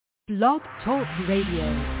Blog Talk Radio.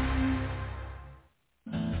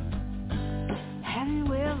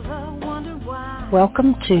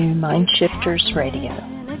 Welcome to MindShifters Radio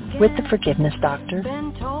with the Forgiveness Doctor,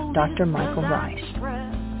 Dr. Michael Ryce.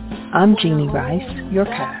 I'm Jeannie Ryce, your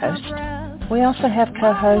co-host. We also have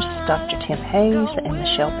co-hosts Dr. Tim Hayes and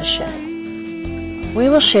Michelle Bechet. We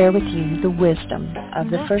will share with you the wisdom of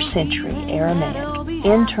the first century Aramaic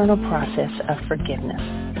internal process of forgiveness.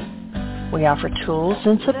 We offer tools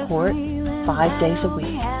and support 5 days a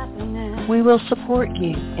week. We will support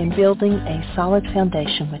you in building a solid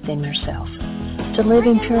foundation within yourself to live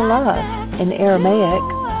in pure love, in Aramaic,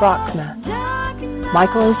 Rachna.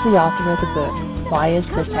 Michael is the author of the book, Why Is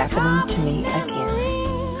This Happening to Me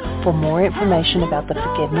Again? For more information about the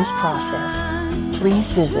forgiveness process, please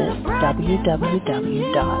visit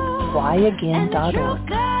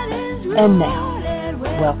www.whyagain.org. And now,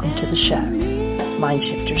 welcome to the show,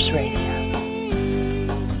 MindShifters Radio.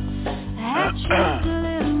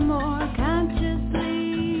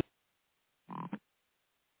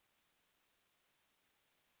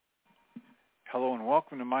 Hello and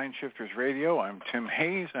welcome to MindShifters Radio. I'm Tim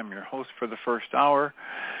Hayes. I'm your host for the first hour.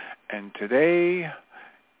 And today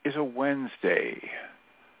is a Wednesday,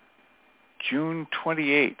 June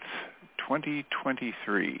 28th,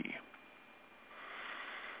 2023.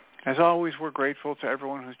 As always, we're grateful to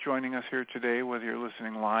everyone who's joining us here today, whether you're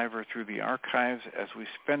listening live or through the archives, as we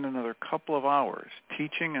spend another couple of hours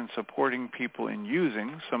teaching and supporting people in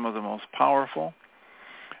using some of the most powerful,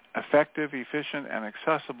 effective, efficient, and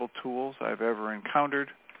accessible tools I've ever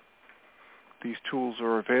encountered. These tools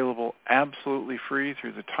are available absolutely free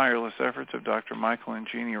through the tireless efforts of Dr. Michael and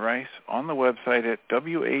Jeannie Ryce on the website at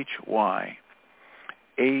whyagain.org.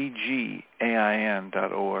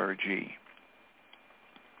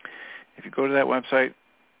 If you go to that website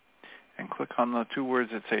and click on the two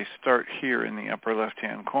words that say Start Here in the upper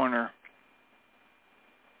left-hand corner,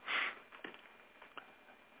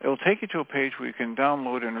 it will take you to a page where you can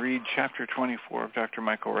download and read Chapter 24 of Dr.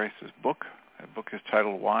 Michael Ryce's book. That book is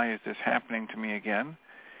titled, Why Is This Happening to Me Again?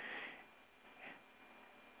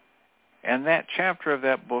 And that chapter of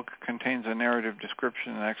that book contains a narrative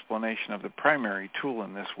description and explanation of the primary tool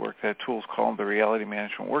in this work. That tool is called the Reality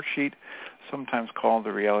Management Worksheet, sometimes called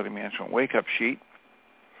the Reality Management Wake-Up Sheet.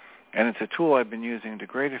 And it's a tool I've been using to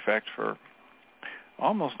great effect for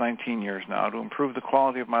almost 19 years now to improve the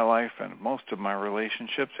quality of my life and most of my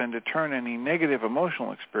relationships and to turn any negative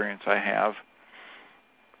emotional experience I have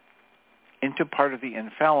into part of the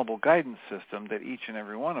infallible guidance system that each and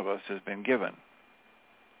every one of us has been given.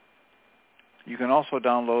 You can also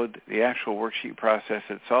download the actual worksheet process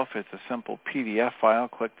itself. It's a simple PDF file.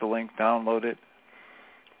 Click the link, download it,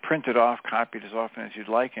 print it off, copy it as often as you'd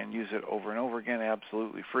like, and use it over and over again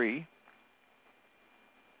absolutely free.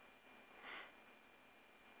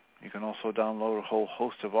 You can also download a whole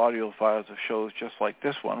host of audio files of shows just like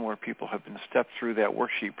this one where people have been stepped through that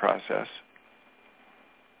worksheet process.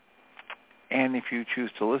 And if you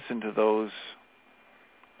choose to listen to those,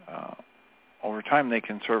 over time they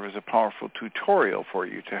can serve as a powerful tutorial for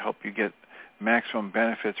you to help you get maximum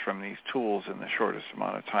benefits from these tools in the shortest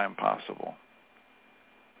amount of time possible.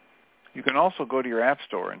 You can also go to your app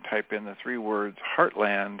store and type in the three words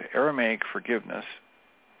Heartland Aramaic Forgiveness.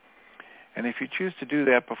 And if you choose to do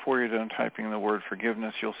that before you're done typing the word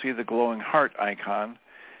forgiveness, you'll see the glowing heart icon.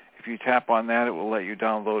 If you tap on that, it will let you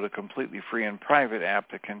download a completely free and private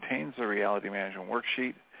app that contains the Reality Management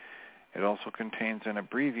Worksheet. It also contains an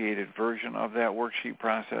abbreviated version of that worksheet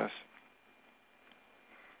process.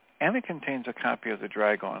 And it contains a copy of the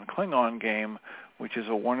Dragon Klingon game, which is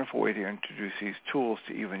a wonderful way to introduce these tools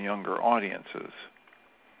to even younger audiences.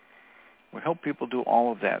 We help people do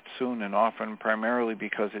all of that soon and often, primarily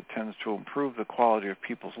because it tends to improve the quality of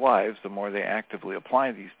people's lives the more they actively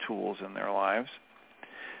apply these tools in their lives.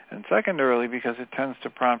 And secondarily, because it tends to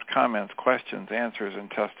prompt comments, questions, answers,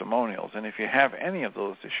 and testimonials. And if you have any of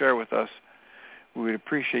those to share with us, we would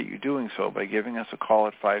appreciate you doing so by giving us a call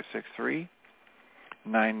at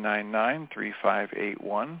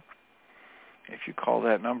 563-999-3581. If you call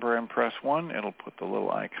that number and press 1, it'll put the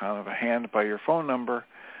little icon of a hand by your phone number.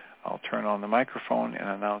 I'll turn on the microphone and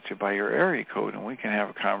announce you by your area code, and we can have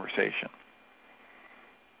a conversation.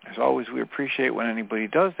 As always, we appreciate when anybody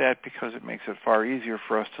does that because it makes it far easier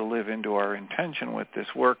for us to live into our intention with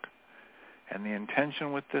this work. And the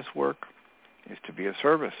intention with this work is to be of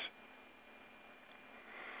service.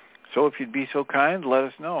 So if you'd be so kind, let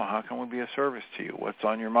us know. How can we be of service to you? What's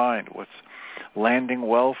on your mind? What's landing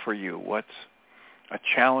well for you? What's a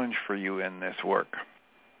challenge for you in this work?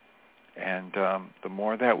 And the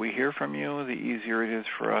more that we hear from you, the easier it is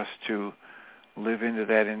for us to live into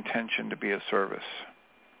that intention to be of service.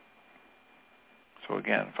 So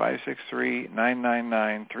again,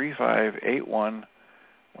 563-999-3581.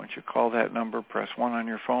 Once you call that number, press 1 on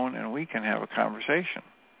your phone, and we can have a conversation.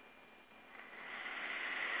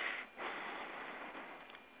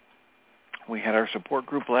 We had our support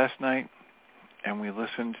group last night, and we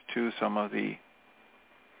listened to some of the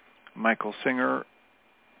Michael Singer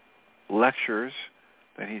lectures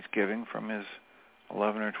that he's giving from his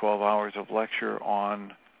 11 or 12 hours of lecture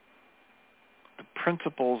on the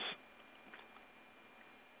principles,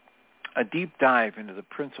 a deep dive into the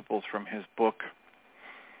principles from his book,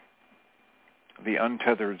 The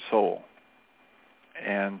Untethered Soul.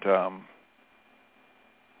 And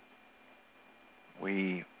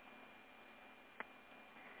we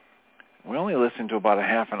only listened to about a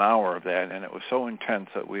half an hour of that, and it was so intense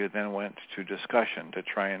that we then went to discussion to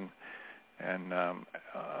try and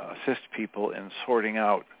assist people in sorting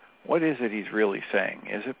out what is it he's really saying.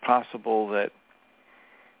 Is it possible that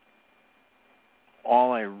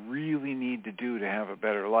all I really need to do to have a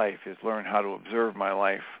better life is learn how to observe my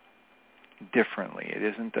life differently? It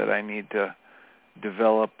isn't that I need to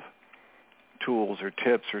develop tools or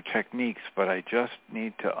tips or techniques, but I just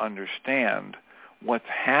need to understand what's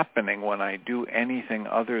happening when I do anything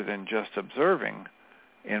other than just observing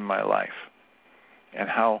in my life, and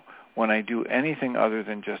how when I do anything other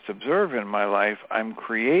than just observe in my life, I'm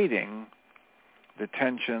creating the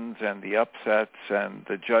tensions and the upsets and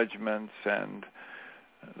the judgments and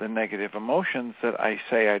the negative emotions that I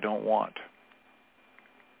say I don't want.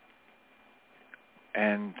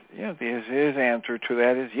 And his answer to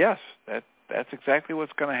that is yes, that's exactly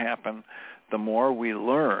what's going to happen. The more we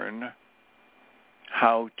learn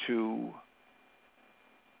how to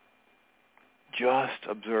just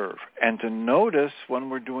observe and to notice when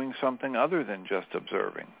we're doing something other than just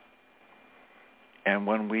observing. And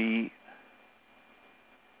when we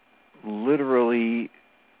literally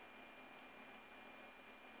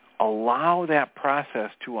allow that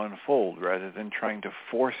process to unfold rather than trying to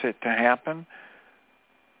force it to happen,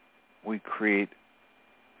 we create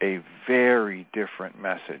a very different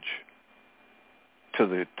message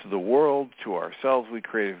to the world, to ourselves. We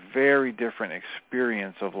create a very different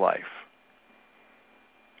experience of life.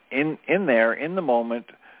 In there, in the moment,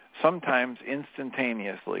 sometimes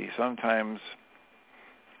instantaneously, sometimes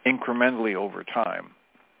incrementally over time,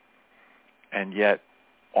 and yet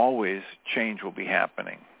always change will be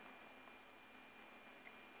happening.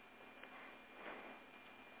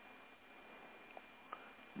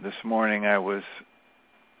 This morning I was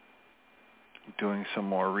doing some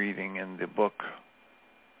more reading in the book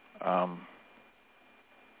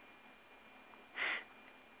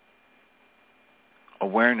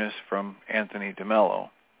Awareness from Anthony DeMello.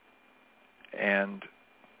 And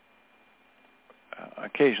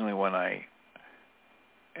occasionally when I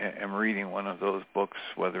am reading one of those books,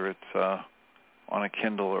 whether it's on a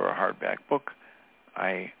Kindle or a hardback book,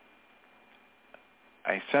 I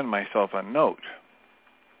send myself a note.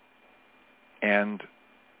 And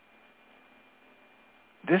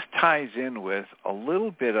this ties in with a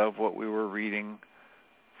little bit of what we were reading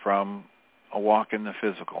from A Walk in the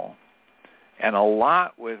Physical, and a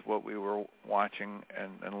lot with what we were watching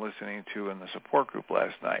and listening to in the support group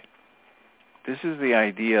last night. This is the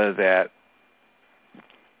idea that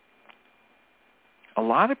a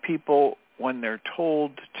lot of people, when they're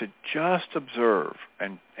told to just observe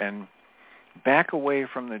and back away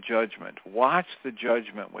from the judgment, watch the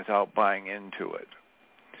judgment without buying into it,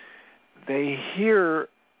 they hear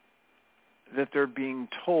that they're being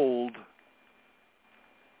told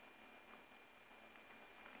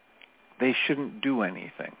they shouldn't do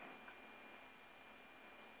anything.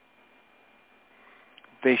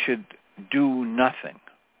 They should do nothing.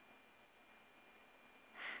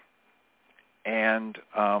 And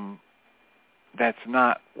that's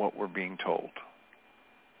not what we're being told.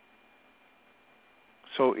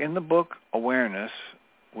 So in the book Awareness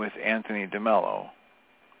with Anthony DeMello,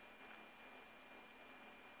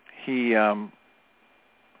 he has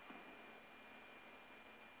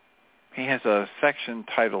a section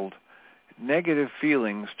titled Negative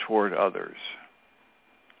Feelings Toward Others.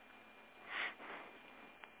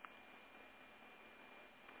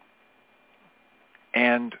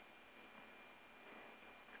 And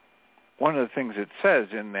one of the things it says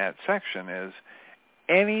in that section is,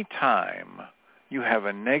 any time you have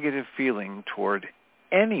a negative feeling toward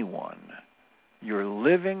anyone, you're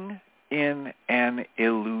living in an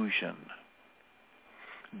illusion.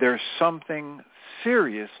 There's something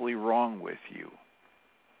seriously wrong with you.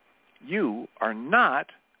 You are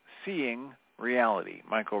not seeing reality.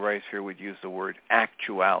 Michael Ryce here would use the word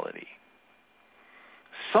actuality.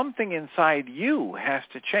 Something inside you has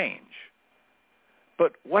to change.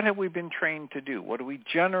 But what have we been trained to do? What do we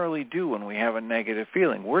generally do when we have a negative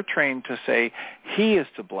feeling? We're trained to say, he is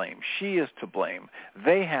to blame, she is to blame,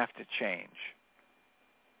 they have to change.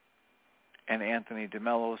 And Anthony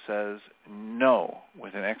DeMello says, no,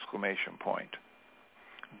 with an exclamation point.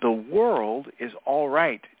 The world is all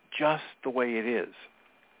right just the way it is.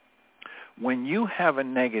 When you have a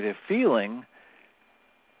negative feeling,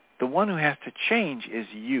 the one who has to change is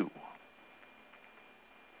you.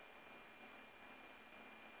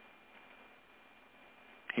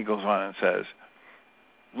 He goes on and says,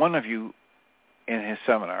 one of you in his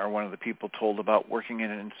seminar, one of the people told about working in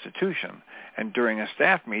an institution, and during a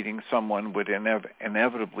staff meeting, someone would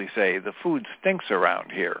inevitably say, the food stinks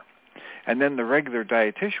around here. And then the regular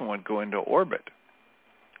dietitian would go into orbit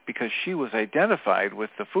because she was identified with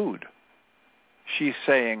the food. She's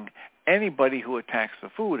saying, anybody who attacks the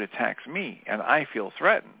food attacks me, and I feel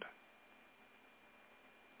threatened.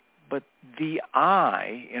 But the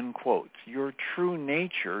I, in quotes, your true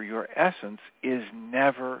nature, your essence, is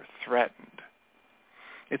never threatened.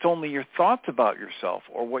 It's only your thoughts about yourself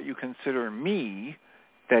or what you consider me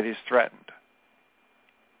that is threatened.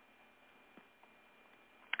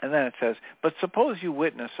 And then it says, but suppose you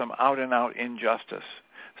witness some out-and-out injustice,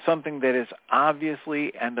 something that is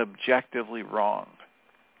obviously and objectively wrong.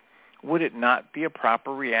 Would it not be a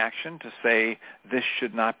proper reaction to say, this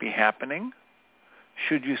should not be happening?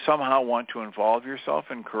 Should you somehow want to involve yourself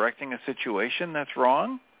in correcting a situation that's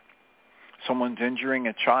wrong? Someone's injuring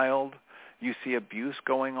a child. You see abuse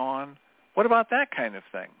going on. What about that kind of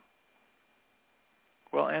thing?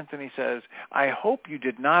 Well, Anthony says, I hope you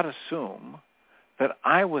did not assume that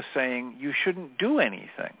I was saying you shouldn't do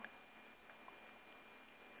anything.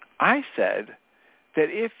 I said that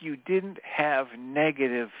if you didn't have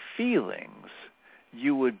negative feelings,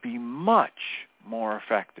 you would be much more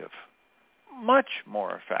effective. Much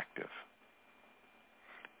more effective.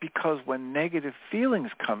 Because when negative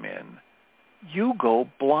feelings come in, you go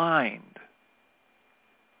blind.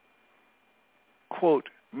 Quote,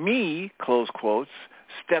 me, close quotes,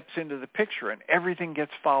 steps into the picture and everything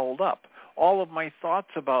gets fouled up. All of my thoughts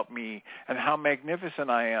about me and how magnificent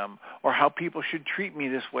I am, or how people should treat me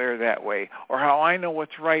this way or that way, or how I know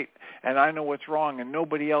what's right and I know what's wrong and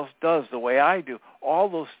nobody else does the way I do. All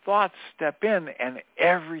those thoughts step in and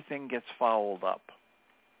everything gets fouled up.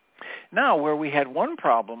 Now, where we had one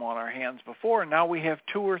problem on our hands before, now we have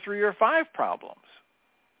 2 or 3 or 5 problems.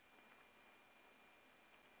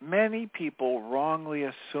 Many people wrongly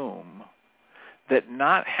assume that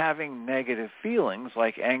not having negative feelings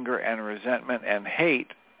like anger and resentment and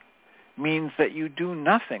hate means that you do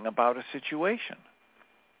nothing about a situation.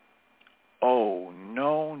 Oh,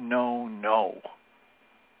 no, no, no.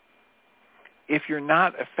 If you're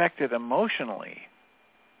not affected emotionally,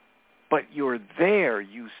 but you're there,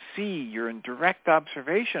 you see, you're in direct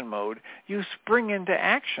observation mode, you spring into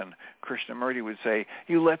action. Krishnamurti would say,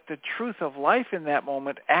 you let the truth of life in that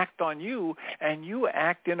moment act on you, and you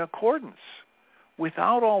act in accordance.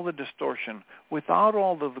 Without all the distortion, without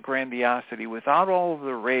all of the grandiosity, without all of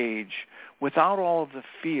the rage, without all of the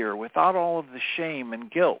fear, without all of the shame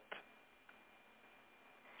and guilt,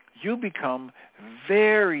 you become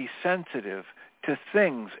very sensitive to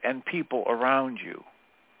things and people around you.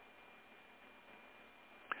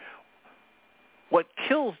 What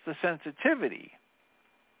kills the sensitivity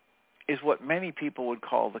is what many people would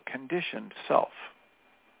call the conditioned self.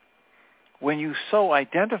 When you so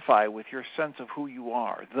identify with your sense of who you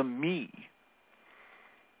are, the me,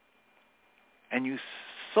 and you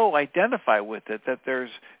so identify with it that there's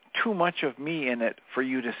too much of me in it for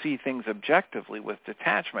you to see things objectively with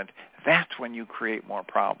detachment, that's when you create more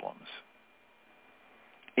problems.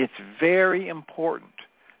 It's very important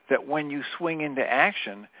that when you swing into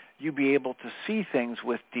action, you be able to see things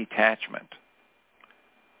with detachment.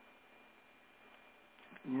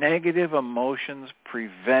 Negative emotions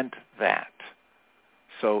prevent that.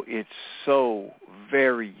 So it's so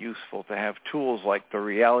very useful to have tools like the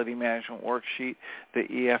reality management worksheet,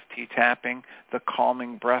 the EFT tapping, the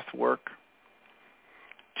calming breath work,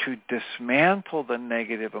 to dismantle the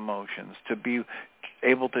negative emotions, to be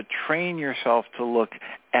able to train yourself to look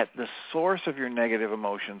at the source of your negative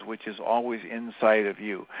emotions, which is always inside of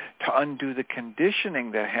you, to undo the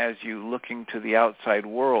conditioning that has you looking to the outside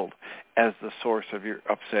world as the source of your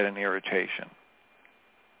upset and irritation.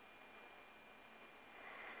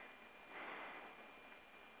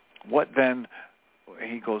 What then,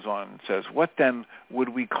 he goes on and says, what then would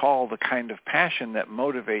we call the kind of passion that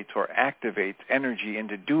motivates or activates energy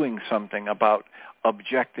into doing something about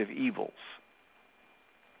objective evils?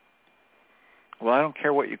 Well, I don't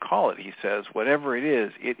care what you call it, he says. Whatever it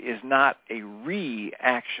is not a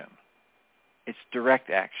reaction. It's direct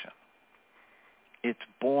action. It's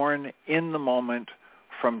born in the moment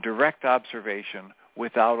from direct observation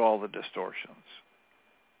without all the distortions.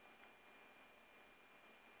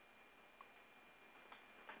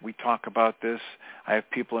 We talk about this. I have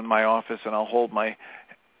people in my office, and I'll hold my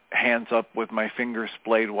hands up with my fingers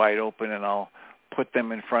splayed wide open, and I'll put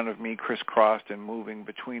them in front of me crisscrossed and moving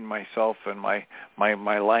between myself and my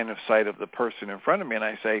line of sight of the person in front of me. And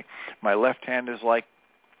I say, my left hand is like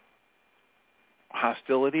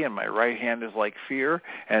hostility and my right hand is like fear.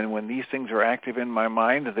 And when these things are active in my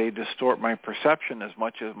mind, they distort my perception as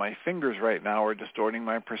much as my fingers right now are distorting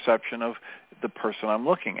my perception of the person I'm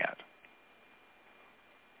looking at.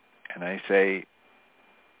 And I say,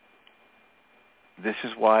 this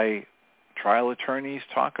is why trial attorneys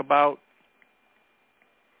talk about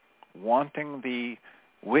wanting the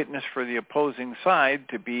witness for the opposing side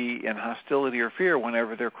to be in hostility or fear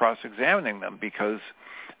whenever they're cross-examining them, because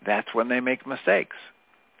that's when they make mistakes.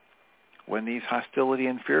 When these hostility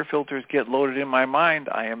and fear filters get loaded in my mind,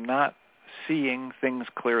 I am not seeing things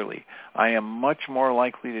clearly. I am much more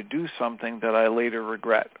likely to do something that I later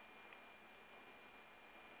regret.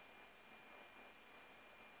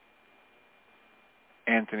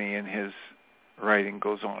 Anthony, in his writing,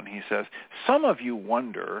 goes on. He says, some of you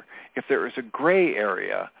wonder if there is a gray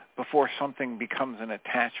area before something becomes an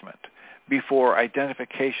attachment, before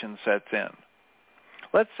identification sets in.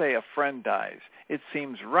 Let's say a friend dies. It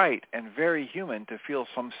seems right and very human to feel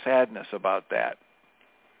some sadness about that.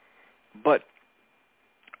 But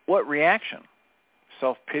what reaction?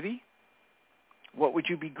 Self-pity? What would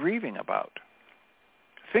you be grieving about?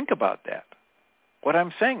 Think about that. What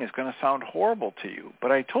I'm saying is going to sound horrible to you,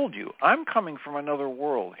 but I told you, I'm coming from another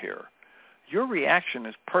world here. Your reaction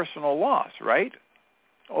is personal loss, right?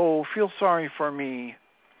 Oh, feel sorry for me,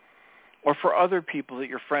 or for other people that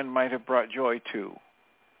your friend might have brought joy to.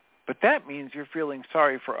 But that means you're feeling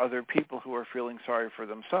sorry for other people who are feeling sorry for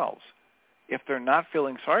themselves. If they're not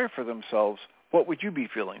feeling sorry for themselves, what would you be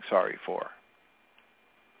feeling sorry for?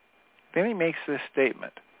 Then he makes this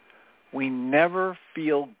statement. We never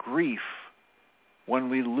feel grief when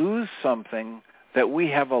we lose something that we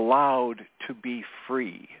have allowed to be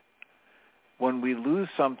free, when we lose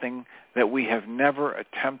something that we have never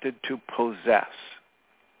attempted to possess.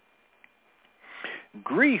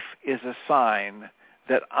 Grief is a sign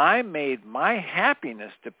that I made my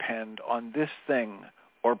happiness depend on this thing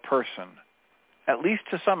or person, at least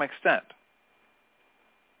to some extent.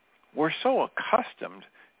 We're so accustomed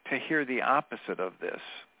to hear the opposite of this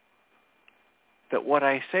that what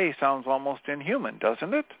I say sounds almost inhuman,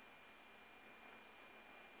 doesn't it?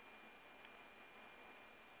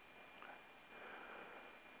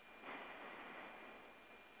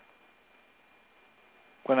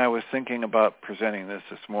 When I was thinking about presenting this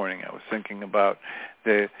morning, I was thinking about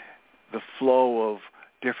the flow of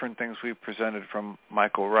different things we presented, from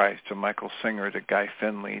Michael Ryce to Michael Singer to Guy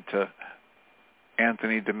Finley to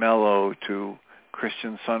Anthony DeMello to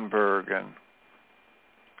Christian Sundberg and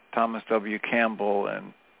Thomas W. Campbell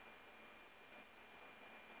and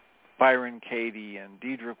Byron Katie and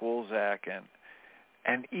Diedrich Wolzak,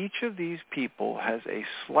 and each of these people has a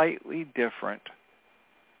slightly different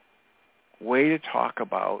way to talk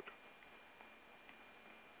about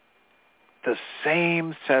the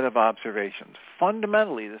same set of observations,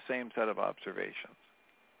 fundamentally the same set of observations.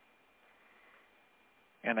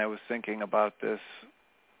 And I was thinking about this.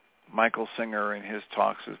 Michael Singer in his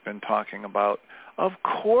talks has been talking about, of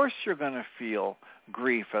course you're going to feel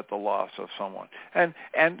grief at the loss of someone. And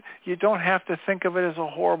you don't have to think of it as a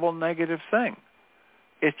horrible negative thing.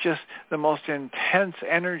 It's just the most intense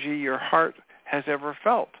energy your heart has ever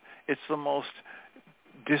felt. It's the most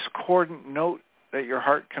discordant note that your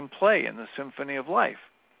heart can play in the symphony of life.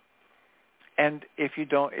 And if you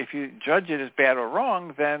judge it as bad or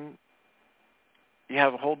wrong, then you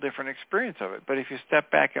have a whole different experience of it. But if you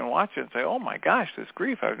step back and watch it and say, oh my gosh, this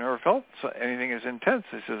grief, I've never felt anything as intense.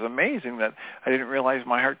 This is amazing that I didn't realize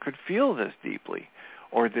my heart could feel this deeply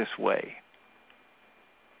or this way.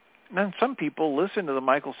 And then some people listen to the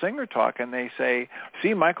Michael Singer talk and they say,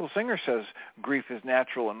 see, Michael Singer says grief is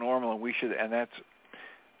natural and normal and we should, and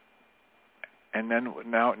then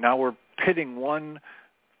now we're pitting one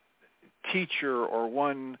teacher or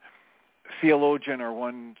one theologian or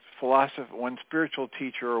one philosopher, one spiritual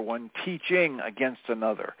teacher or one teaching against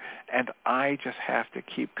another. And I just have to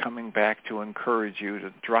keep coming back to encourage you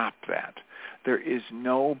to drop that. There is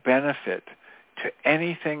no benefit to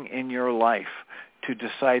anything in your life to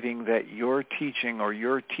deciding that your teaching or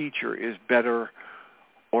your teacher is better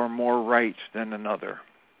or more right than another.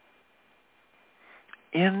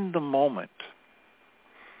 In the moment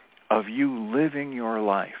of you living your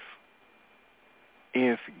life,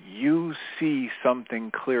 if you see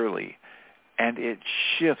something clearly and it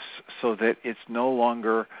shifts so that it's no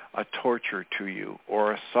longer a torture to you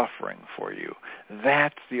or a suffering for you,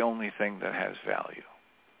 that's the only thing that has value.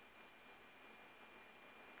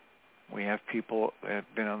 We have people that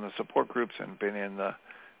have been on the support groups and been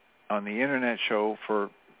on the internet show for,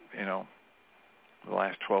 the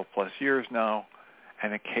last 12 plus years now,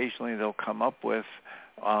 and occasionally they'll come up with,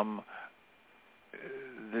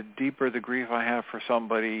 the deeper the grief I have for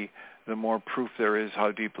somebody, the more proof there is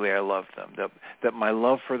how deeply I love them, that my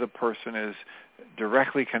love for the person is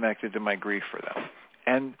directly connected to my grief for them.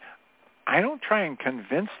 And I don't try and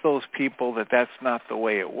convince those people that that's not the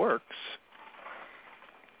way it works.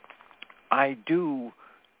 I do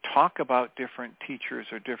talk about different teachers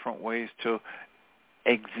or different ways to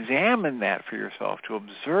examine that for yourself, to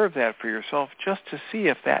observe that for yourself, just to see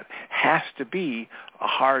if that has to be a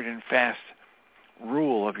hard and fast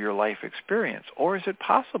rule of your life experience. Or is it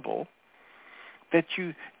possible that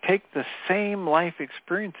you take the same life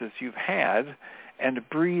experiences you've had and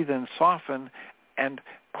breathe and soften and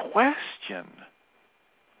question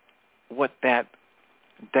what that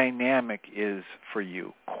dynamic is for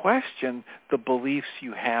you. Question the beliefs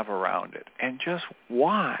you have around it and just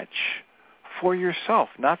watch for yourself,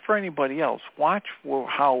 not for anybody else. Watch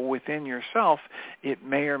how within yourself it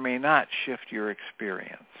may or may not shift your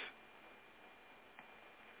experience.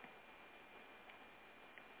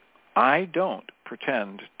 I don't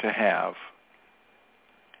pretend to have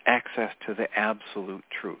access to the absolute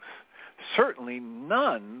truth. Certainly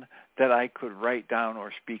none that I could write down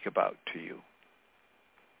or speak about to you.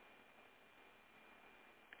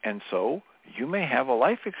 And so you may have a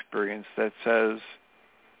life experience that says,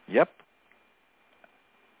 yep,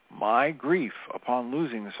 my grief upon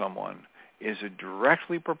losing someone is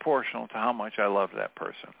directly proportional to how much I love that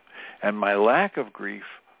person. And my lack of grief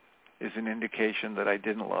is an indication that I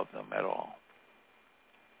didn't love them at all.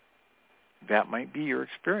 That might be your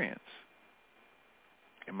experience.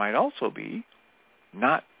 It might also be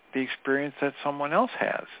not the experience that someone else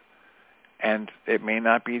has. And it may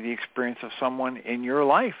not be the experience of someone in your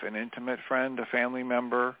life, an intimate friend, a family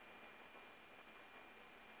member.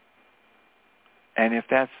 And if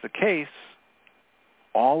that's the case,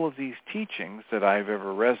 all of these teachings that I've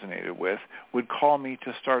ever resonated with would call me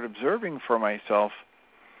to start observing for myself,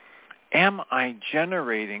 am I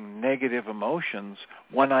generating negative emotions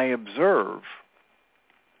when I observe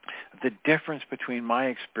the difference between my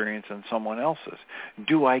experience and someone else's?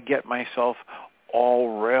 Do I get myself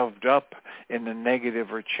all revved up in the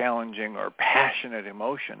negative or challenging or passionate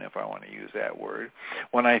emotion, if I want to use that word,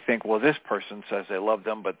 when I think, well, this person says they love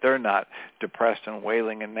them, but they're not depressed and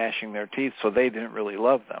wailing and gnashing their teeth, so they didn't really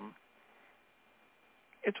love them?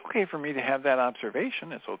 It's okay for me to have that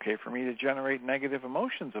observation. It's okay for me to generate negative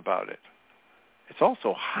emotions about it. It's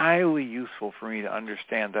also highly useful for me to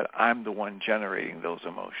understand that I'm the one generating those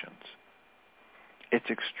emotions. It's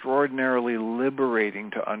extraordinarily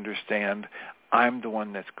liberating to understand I'm the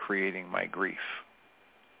one that's creating my grief.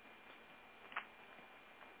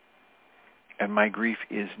 And my grief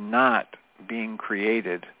is not being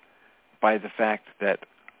created by the fact that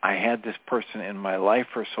I had this person in my life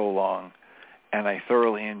for so long and I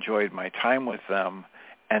thoroughly enjoyed my time with them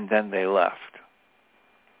and then they left.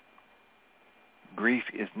 Grief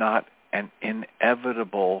is not an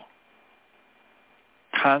inevitable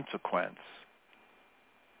consequence.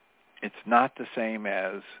 It's not the same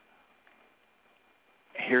as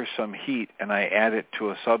here's some heat and I add it to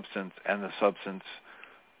a substance and the substance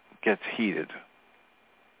gets heated.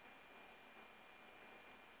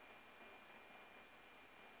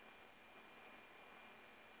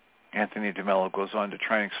 Anthony DeMello goes on to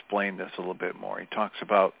try and explain this a little bit more. He talks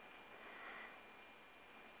about,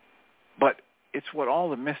 but it's what all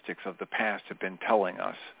the mystics of the past have been telling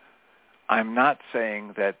us. I'm not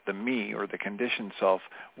saying that the me or the conditioned self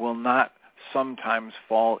will not sometimes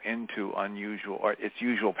fall into unusual or its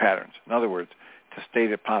usual patterns. In other words, to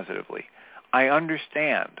state it positively, I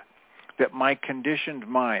understand that my conditioned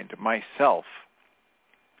mind, myself,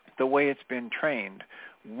 the way it's been trained,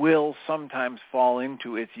 will sometimes fall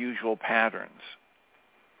into its usual patterns.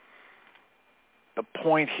 The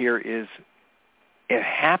point here is it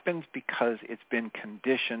happens because it's been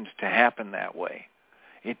conditioned to happen that way.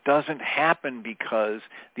 It doesn't happen because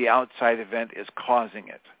the outside event is causing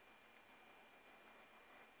it.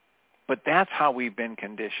 But that's how we've been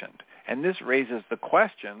conditioned. And this raises the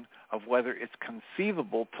question of whether it's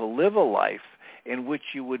conceivable to live a life in which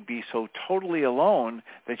you would be so totally alone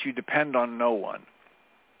that you depend on no one.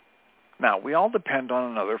 Now, we all depend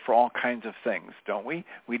on another for all kinds of things, don't we?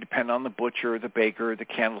 We depend on the butcher, the baker, the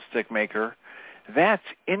candlestick maker. That's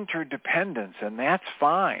interdependence, and that's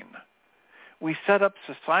fine. We set up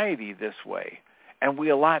society this way, and we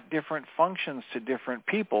allot different functions to different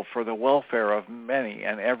people for the welfare of many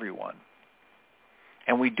and everyone.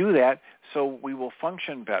 And we do that so we will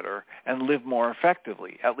function better and live more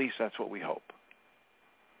effectively. At least that's what we hope.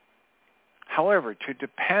 However, to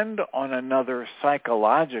depend on another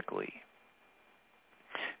psychologically,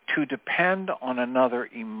 to depend on another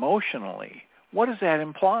emotionally, what does that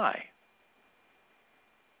imply?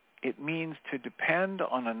 It means to depend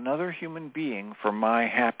on another human being for my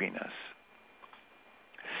happiness.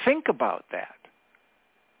 Think about that.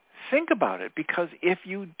 Think about it, because if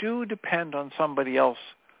you do depend on somebody else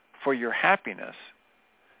for your happiness,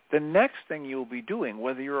 the next thing you'll be doing,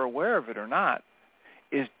 whether you're aware of it or not,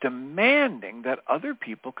 is demanding that other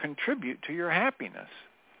people contribute to your happiness,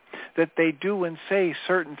 that they do and say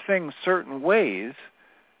certain things certain ways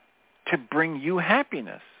to bring you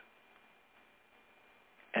happiness.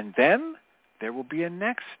 And then there will be a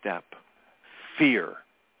next step, fear,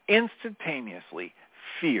 instantaneously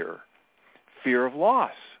fear, fear of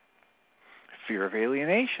loss, fear of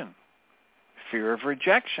alienation, fear of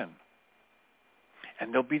rejection.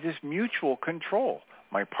 And there'll be this mutual control.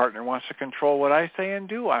 My partner wants to control what I say and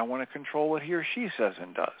do. I want to control what he or she says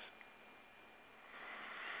and does.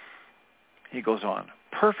 He goes on,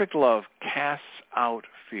 perfect love casts out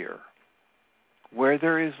fear. Where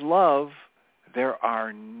there is love, there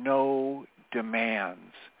are no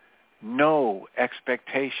demands, no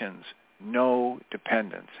expectations, no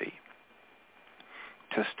dependency.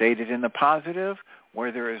 To state it in the positive,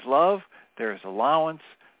 where there is love, there is allowance,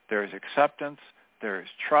 there is acceptance, there is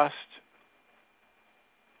trust,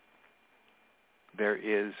 there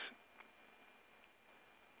is,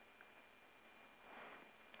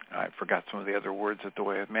 I forgot some of the other words that the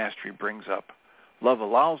Way of Mastery brings up. Love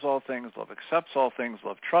allows all things, love accepts all things,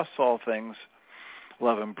 love trusts all things,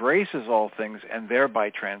 love embraces all things, and thereby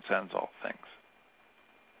transcends all things.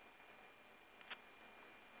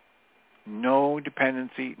 No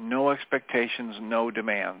dependency, no expectations, no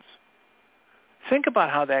demands. Think about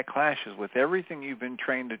how that clashes with everything you've been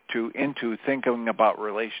trained into thinking about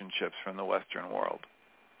relationships from the Western world.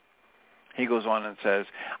 He goes on and says,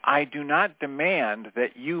 I do not demand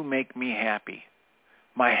that you make me happy.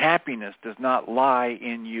 My happiness does not lie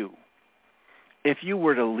in you. If you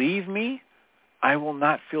were to leave me, I will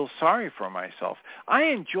not feel sorry for myself. I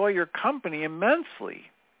enjoy your company immensely,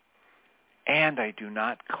 and I do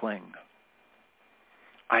not cling.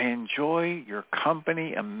 I enjoy your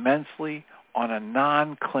company immensely on a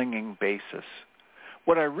non-clinging basis.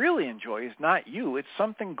 What I really enjoy is not you. It's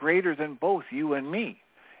something greater than both you and me.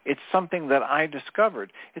 It's something that I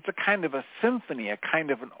discovered. It's a kind of a symphony, a kind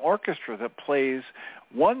of an orchestra that plays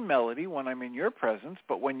one melody when I'm in your presence,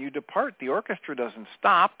 but when you depart, the orchestra doesn't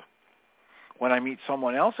stop. When I meet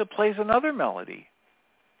someone else, it plays another melody,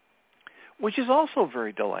 which is also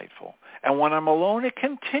very delightful. And when I'm alone, it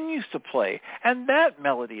continues to play, and that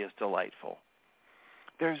melody is delightful.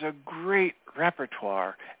 There's a great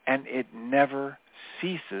repertoire, and it never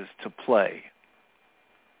ceases to play.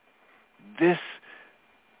 This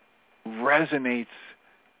resonates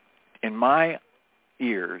in my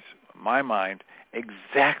ears, my mind,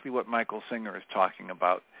 exactly what Michael Singer is talking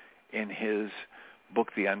about in his book,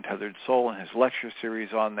 The Untethered Soul, and his lecture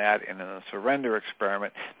series on that, and in the Surrender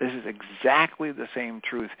Experiment. This is exactly the same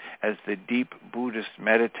truth as the deep Buddhist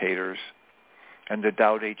meditators and the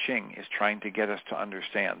Tao Te Ching is trying to get us to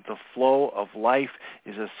understand. The flow of life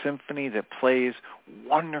is a symphony that plays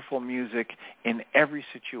wonderful music in every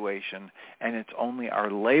situation, and it's only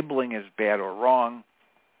our labeling as bad or wrong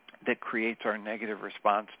that creates our negative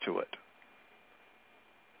response to it.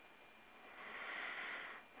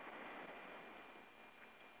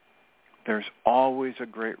 There's always a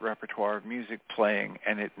great repertoire of music playing,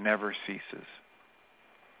 and it never ceases.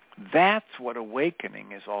 That's what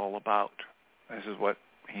awakening is all about. This is what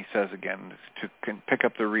he says again, to pick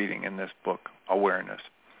up the reading in this book, Awareness.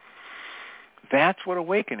 That's what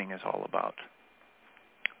awakening is all about.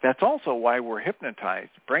 That's also why we're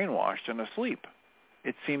hypnotized, brainwashed, and asleep.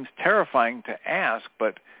 It seems terrifying to ask,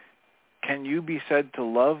 but can you be said to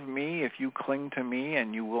love me if you cling to me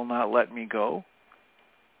and you will not let me go?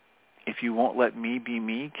 If you won't let me be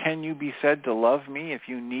me, can you be said to love me if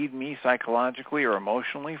you need me psychologically or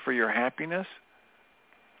emotionally for your happiness?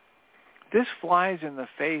 This flies in the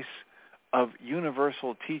face of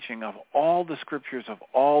universal teaching of all the scriptures, of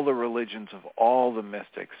all the religions, of all the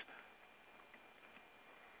mystics.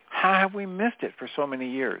 How have we missed it for so many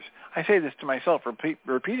years? I say this to myself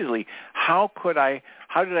repeatedly. How did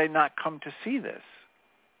I not come to see this?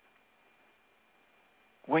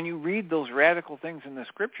 when you read those radical things in the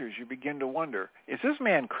scriptures, you begin to wonder, is this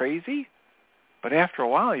man crazy? But after a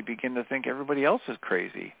while, you begin to think everybody else is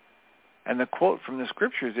crazy. And the quote from the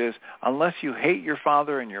scriptures is, unless you hate your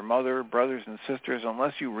father and your mother, brothers and sisters,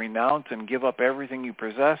 unless you renounce and give up everything you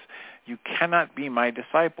possess, you cannot be my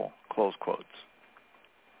disciple, close quotes.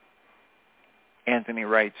 Anthony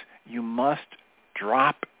writes, you must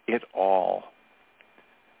drop it all.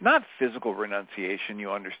 Not physical renunciation,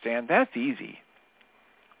 you understand. That's easy.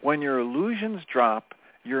 When your illusions drop,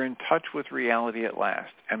 you're in touch with reality at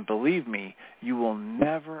last. And believe me, you will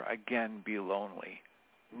never again be lonely.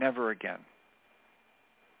 Never again.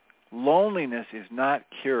 Loneliness is not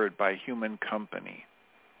cured by human company.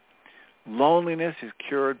 Loneliness is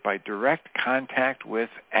cured by direct contact with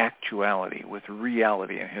actuality, with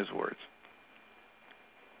reality, in his words.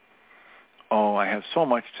 Oh, I have so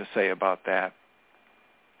much to say about that.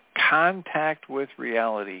 Contact with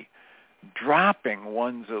reality, dropping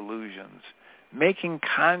one's illusions, making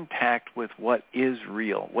contact with what is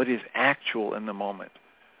real, what is actual in the moment.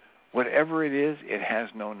 Whatever it is, it has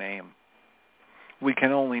no name. We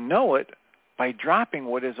can only know it by dropping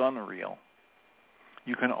what is unreal.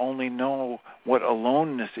 You can only know what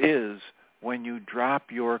aloneness is when you drop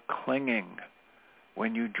your clinging,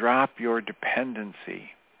 when you drop your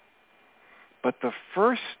dependency. But the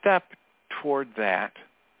first step toward that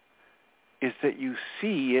is that you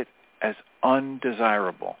see it as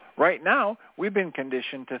undesirable. Right now, we've been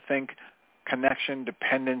conditioned to think connection,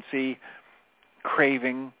 dependency,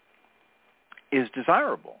 craving is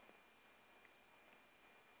desirable.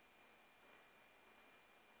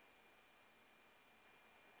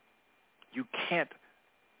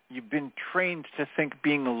 You've been trained to think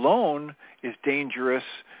being alone is dangerous,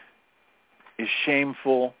 is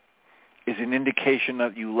shameful, is an indication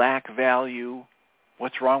that you lack value.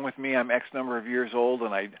 What's wrong with me? I'm X number of years old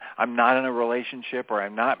and I'm not in a relationship, or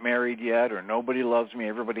I'm not married yet, or nobody loves me,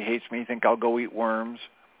 everybody hates me, think I'll go eat worms.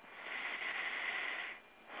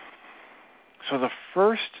 So the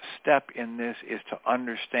first step in this is to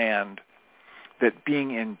understand that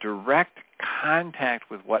being in direct contact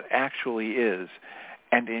with what actually is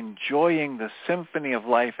and enjoying the symphony of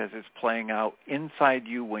life as it's playing out inside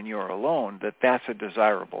you when you're alone, that's a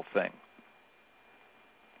desirable thing.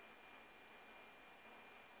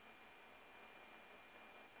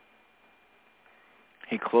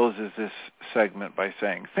 He closes this segment by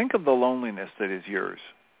saying, think of the loneliness that is yours.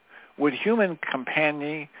 Would human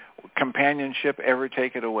companionship ever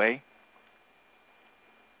take it away?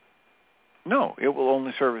 No, it will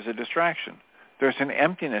only serve as a distraction. There's an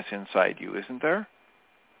emptiness inside you, isn't there?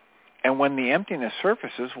 And when the emptiness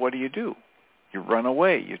surfaces, what do? You run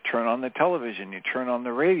away. You turn on the television. You turn on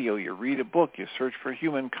the radio. You read a book. You search for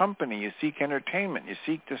human company. You seek entertainment. You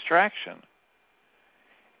seek distraction.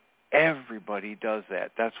 Everybody does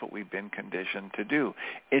that. That's what we've been conditioned to do.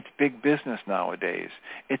 It's big business nowadays.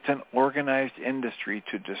 It's an organized industry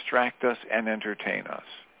to distract us and entertain us.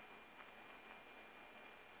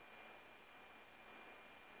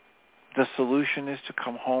 The solution is to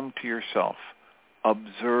come home to yourself.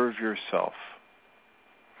 Observe yourself.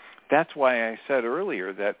 That's why I said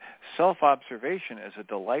earlier that self-observation is a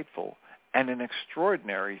delightful and an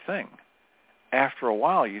extraordinary thing. After a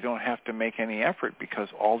while, you don't have to make any effort because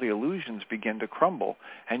all the illusions begin to crumble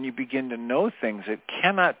and you begin to know things that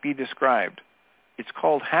cannot be described. It's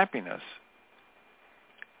called happiness.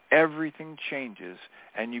 Everything changes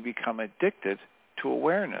and you become addicted to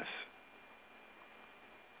awareness.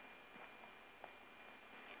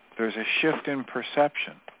 There's a shift in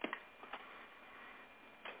perception.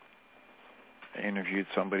 I interviewed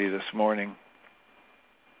somebody this morning.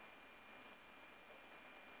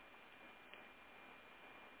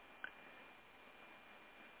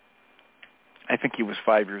 I think he was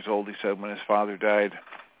 5 years old, he said, when his father died.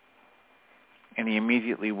 And he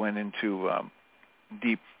immediately went into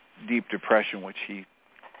deep depression, which he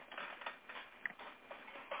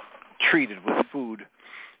treated with food.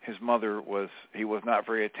 He was not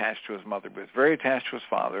very attached to his mother, but very attached to his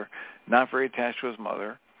father, not very attached to his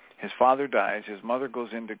mother. His father dies. His mother goes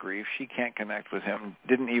into grief. She can't connect with him,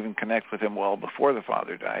 didn't even connect with him well before the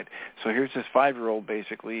father died. So here's this 5-year-old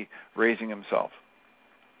basically raising himself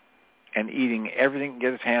and eating everything he can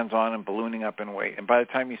get his hands on and ballooning up in weight. And by the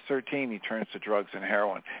time he's 13, he turns to drugs and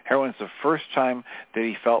heroin. Heroin's the first time that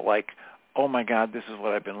he felt like, oh my God, this is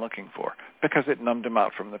what I've been looking for, because it numbed him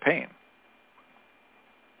out from the pain.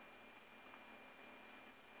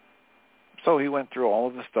 So he went through all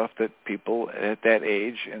of the stuff that people at that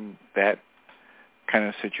age and that kind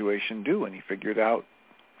of situation do, and he figured out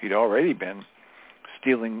he'd already been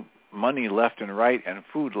stealing money left and right and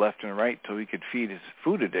food left and right till he could feed his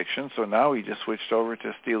food addiction. So now he just switched over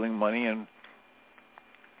to stealing money and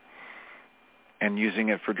using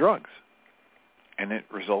it for drugs. And it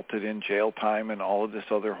resulted in jail time and all of this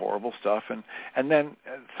other horrible stuff. And then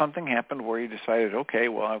something happened where he decided, okay,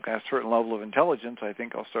 well, I've got a certain level of intelligence. I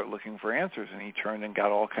think I'll start looking for answers. And he turned and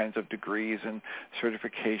got all kinds of degrees and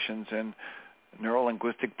certifications in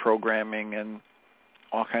neuro-linguistic programming and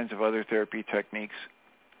all kinds of other therapy techniques,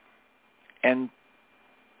 and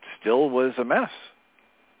still was a mess,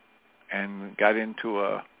 and got into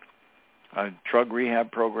a drug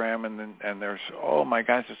rehab program, and there's, oh my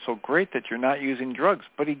gosh, it's so great that you're not using drugs.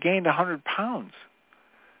 But he gained 100 pounds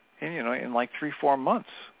in like 3-4 months.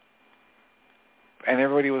 And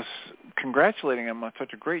everybody was congratulating him on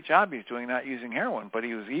such a great job he's doing not using heroin, but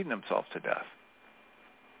he was eating himself to death.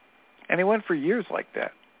 And he went for years like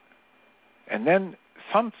that. And then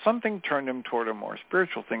something turned him toward a more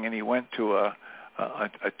spiritual thing, and he went to a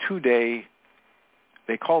 2-day,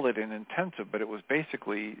 they called it an intensive, but it was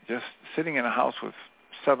basically just sitting in a house with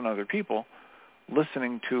 7 other people,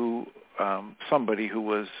 listening to somebody who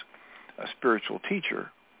was a spiritual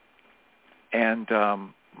teacher. And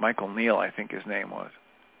Michael Neal, I think his name was.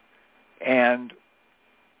 And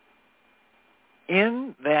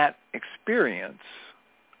in that experience,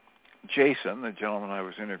 Jason, the gentleman I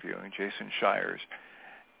was interviewing, Jason Shires,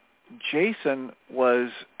 Jason was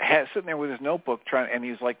sitting there with his notebook and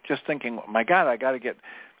he's like just thinking, my God, I got to get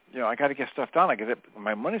stuff done. I get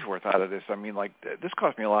my money's worth out of this. I mean, like, this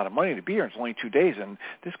cost me a lot of money to be here. It's only 2 days, and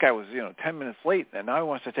this guy was 10 minutes late, and now he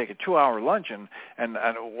wants to take a 2-hour lunch, and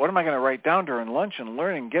what am I going to write down during lunch and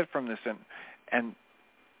learn and get from this? And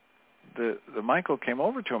the Michael came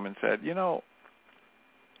over to him and said, you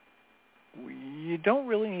don't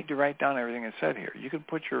really need to write down everything that's said here. You can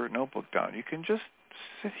put your notebook down. You can just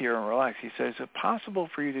sit here and relax. He said, is it possible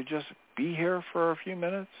for you to just be here for a few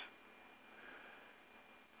minutes?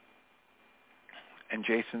 And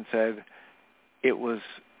Jason said it was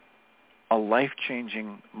a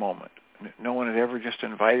life-changing moment. No one had ever just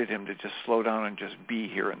invited him to just slow down and just be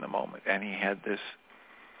here in the moment. And he had this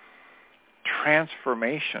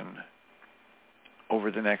transformation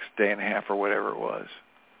over the next day and a half or whatever it was.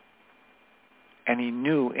 And he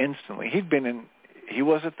knew instantly. He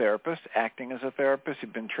was a therapist, acting as a therapist.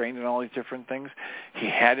 He'd been trained in all these different things. He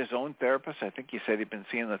had his own therapist. I think he said he'd been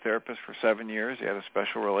seeing the therapist for 7 years. He had a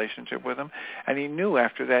special relationship with him. And he knew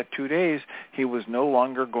after that 2 days he was no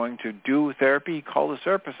longer going to do therapy. He called his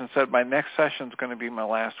therapist and said, my next session's going to be my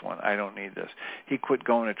last one. I don't need this. He quit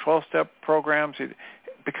going to 12-step programs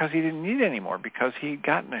because he didn't need it anymore, because he'd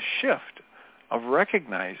gotten a shift of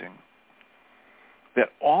recognizing that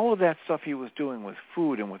all of that stuff he was doing with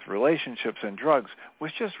food and with relationships and drugs was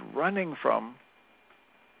just running from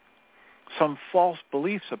some false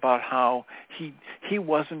beliefs about how he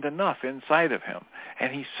wasn't enough inside of him.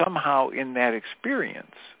 And he somehow, in that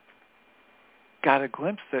experience, got a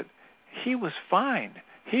glimpse that he was fine.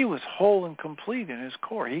 He was whole and complete in his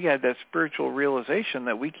core. He had that spiritual realization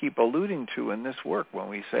that we keep alluding to in this work when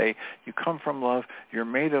we say, you come from love, you're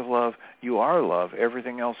made of love, you are love,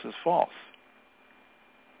 everything else is false.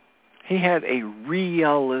 He had a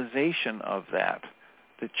realization of that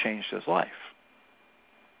changed his life.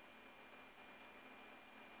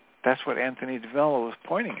 That's what Anthony DeMello was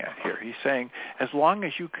pointing at here. He's saying, as long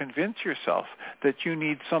as you convince yourself that you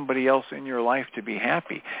need somebody else in your life to be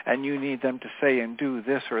happy, and you need them to say and do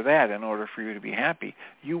this or that in order for you to be happy,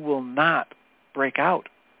 you will not break out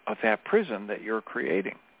of that prison that you're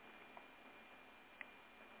creating.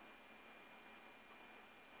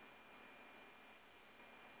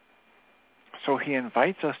 So he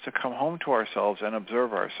invites us to come home to ourselves and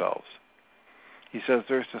observe ourselves. He says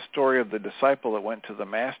there's the story of the disciple that went to the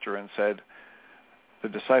master and said, the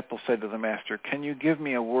disciple said to the master, can you give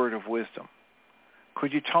me a word of wisdom?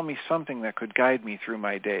 Could you tell me something that could guide me through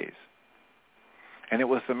my days? And it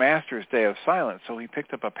was the master's day of silence, so he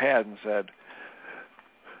picked up a pad and said,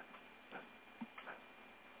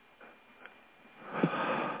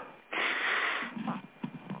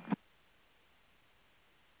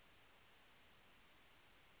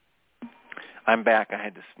 I'm back. I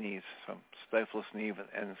had to sneeze, so stifle a sneeze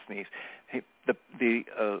and sneeze.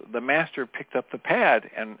 The master picked up the pad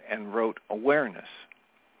and wrote awareness.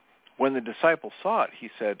 When the disciple saw it, he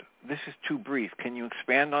said, this is too brief. Can you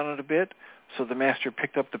expand on it a bit? So the master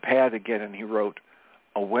picked up the pad again and he wrote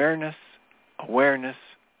awareness, awareness,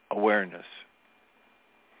 awareness.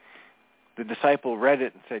 The disciple read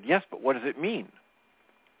it and said, yes, but what does it mean?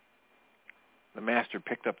 The master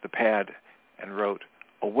picked up the pad and wrote,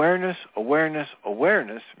 awareness, awareness,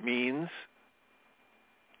 awareness means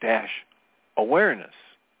dash awareness.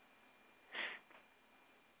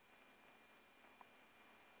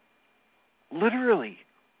 Literally.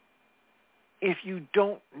 If you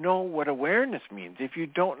don't know what awareness means, if you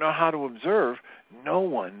don't know how to observe, no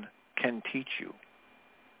one can teach you.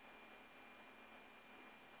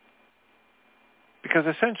 Because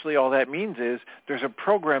essentially all that means is there's a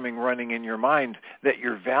programming running in your mind that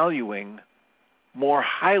you're valuing more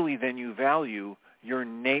highly than you value your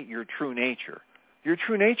true nature. Your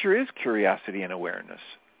true nature is curiosity and awareness.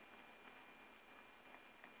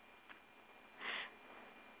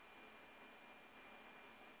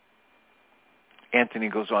 Anthony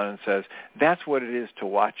goes on and says, that's what it is to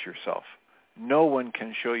watch yourself. No one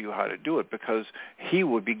can show you how to do it because he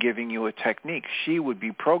would be giving you a technique. She would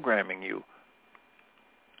be programming you.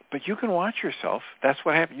 But you can watch yourself. That's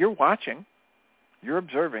what happens. You're watching. You're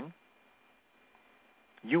observing.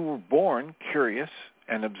 You were born curious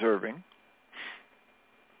and observing.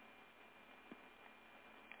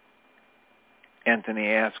 Anthony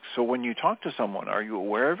asks, so when you talk to someone, are you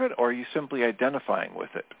aware of it or are you simply identifying with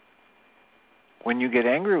it? When you get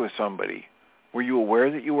angry with somebody, were you aware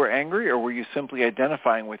that you were angry or were you simply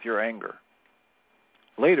identifying with your anger?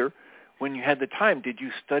 Later, when you had the time, did you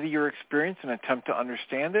study your experience and attempt to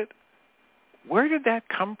understand it? Where did that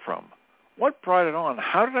come from? What brought it on?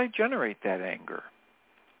 How did I generate that anger?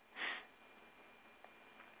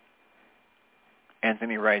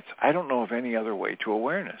 Anthony writes, I don't know of any other way to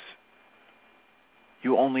awareness.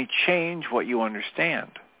 You only change what you understand.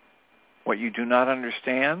 What you do not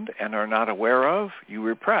understand and are not aware of, you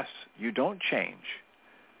repress. You don't change.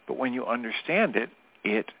 But when you understand it,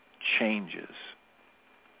 it changes.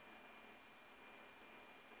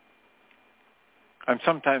 I'm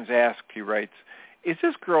sometimes asked, he writes, is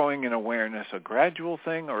this growing in awareness a gradual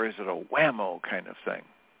thing or is it a whammo kind of thing?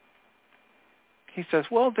 He says,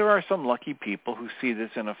 well, there are some lucky people who see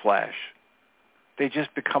this in a flash. They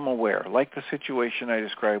just become aware, like the situation I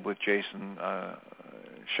described with Jason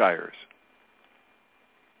Shires.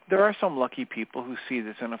 There are some lucky people who see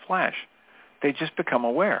this in a flash. They just become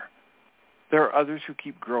aware. There are others who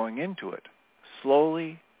keep growing into it,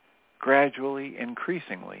 slowly, gradually,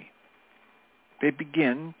 increasingly. They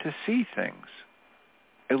begin to see things.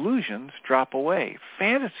 Illusions drop away.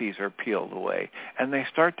 Fantasies are peeled away, and they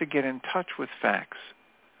start to get in touch with facts.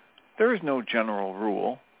 There is no general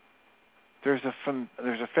rule. There's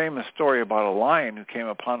a famous story about a lion who came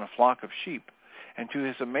upon a flock of sheep, and to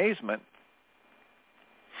his amazement,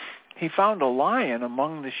 he found a lion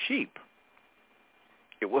among the sheep.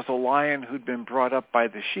 It was a lion who'd been brought up by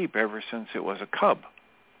the sheep ever since it was a cub.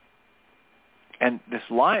 And this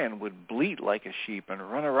lion would bleat like a sheep and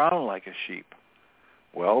run around like a sheep.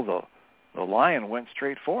 Well, the lion went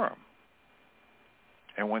straight for him.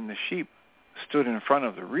 And when the sheep stood in front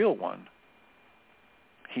of the real one,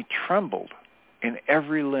 he trembled in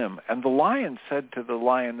every limb. And the lion said to the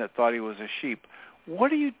lion that thought he was a sheep,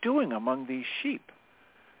 what are you doing among these sheep?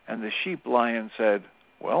 And the sheep lion said,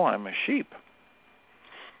 well, I'm a sheep.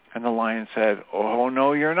 And the lion said, oh,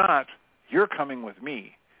 no, you're not. You're coming with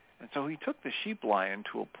me. And so he took the sheep lion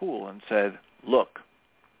to a pool and said, look.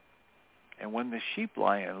 And when the sheep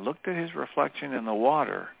lion looked at his reflection in the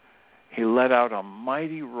water, he let out a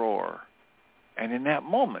mighty roar. And in that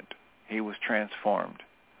moment, he was transformed.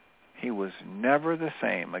 He was never the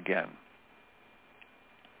same again.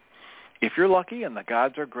 If you're lucky and the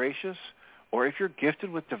gods are gracious, or if you're gifted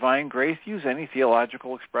with divine grace, use any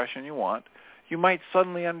theological expression you want, you might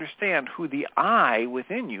suddenly understand who the I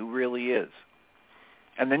within you really is.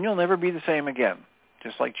 And then you'll never be the same again,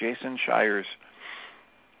 just like Jason Shires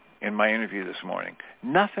in my interview this morning.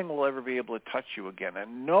 Nothing will ever be able to touch you again,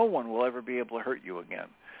 and no one will ever be able to hurt you again.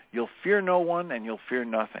 You'll fear no one, and you'll fear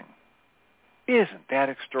nothing. Isn't that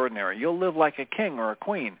extraordinary? You'll live like a king or a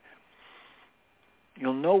queen.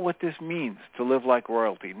 You'll know what this means to live like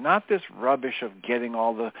royalty, not this rubbish of getting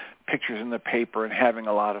all the pictures in the paper and having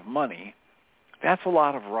a lot of money. That's a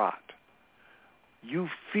lot of rot. You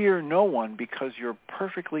fear no one because you're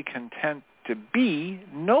perfectly content to be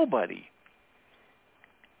nobody.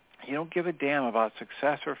 You don't give a damn about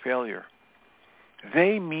success or failure.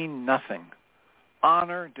 They mean nothing.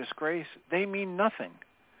 Honor, disgrace, they mean nothing.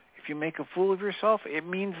 If you make a fool of yourself, it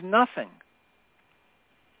means nothing.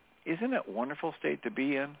 Isn't it a wonderful state to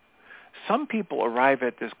be in? Some people arrive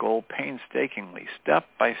at this goal painstakingly, step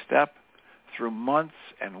by step, through months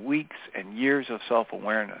and weeks and years of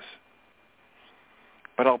self-awareness.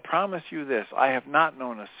 But I'll promise you this, I have not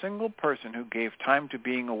known a single person who gave time to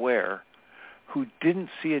being aware who didn't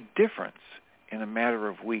see a difference in a matter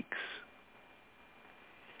of weeks.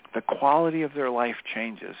 The quality of their life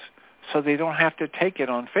changes, so they don't have to take it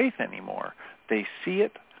on faith anymore. They see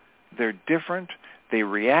it, they're different, they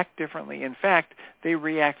react differently. In fact, they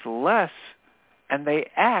react less and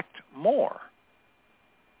they act more.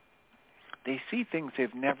 They see things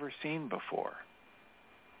they've never seen before.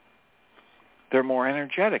 They're more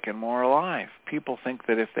energetic and more alive. People think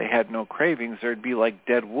that if they had no cravings, there'd be like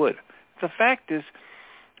dead wood. The fact is,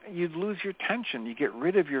 you'd lose your tension. You get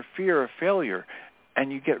rid of your fear of failure,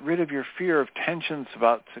 and you get rid of your fear of tensions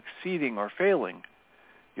about succeeding or failing.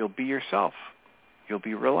 You'll be yourself. You'll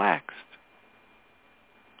be relaxed.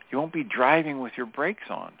 You won't be driving with your brakes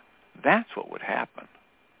on. That's what would happen.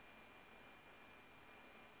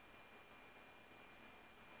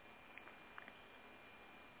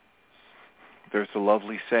 There's a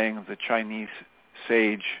lovely saying of the Chinese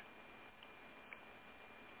sage,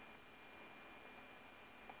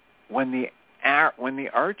 when the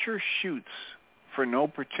archer shoots for no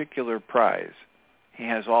particular prize, he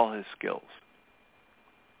has all his skills.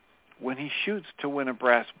 When he shoots to win a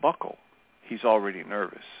brass buckle, he's already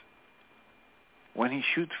nervous. When he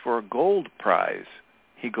shoots for a gold prize,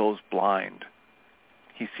 he goes blind.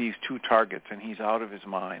 He sees two targets and he's out of his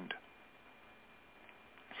mind.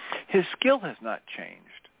 His skill has not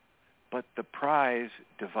changed, but the prize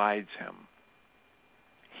divides him.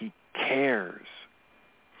 He cares.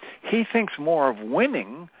 He thinks more of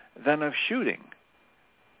winning than of shooting,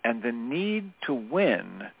 and the need to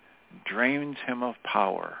win drains him of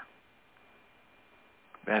power.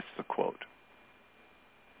 That's the quote.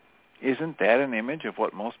 Isn't that an image of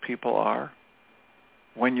what most people are?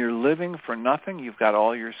 When you're living for nothing, you've got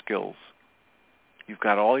all your skills. You've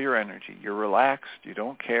got all your energy. You're relaxed. You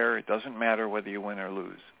don't care. It doesn't matter whether you win or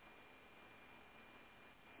lose.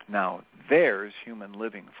 Now, there's human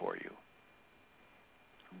living for you.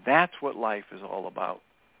 That's what life is all about.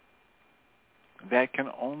 That can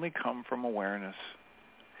only come from awareness.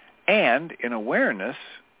 And in awareness,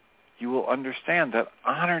 you will understand that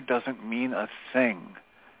honor doesn't mean a thing.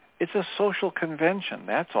 It's a social convention,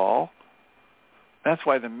 that's all. That's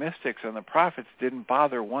why the mystics and the prophets didn't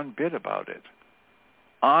bother one bit about it.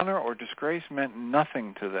 Honor or disgrace meant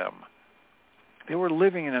nothing to them. They were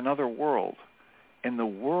living in another world, in the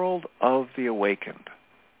world of the awakened.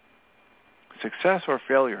 Success or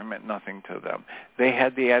failure meant nothing to them. They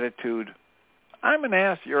had the attitude, I'm an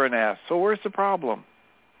ass, you're an ass, so where's the problem?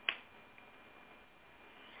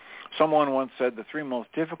 Someone once said the three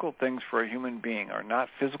most difficult things for a human being are not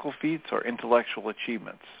physical feats or intellectual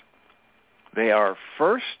achievements. They are,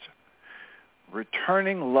 first,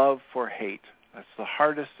 returning love for hate. That's the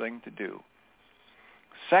hardest thing to do.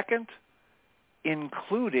 Second,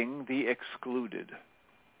 including the excluded.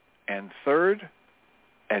 And third,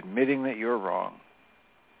 admitting that you're wrong.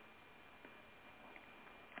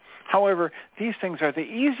 However, these things are the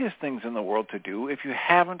easiest things in the world to do if you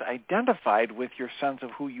haven't identified with your sense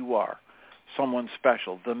of who you are, someone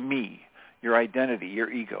special, the me, your identity, your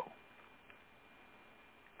ego.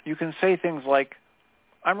 You can say things like,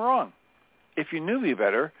 I'm wrong. If you knew me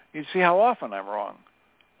better, you'd see how often I'm wrong.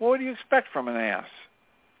 What do you expect from an ass?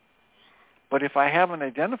 But if I haven't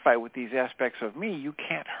identified with these aspects of me, you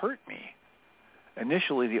can't hurt me.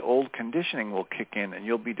 Initially, the old conditioning will kick in, and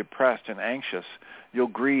you'll be depressed and anxious. You'll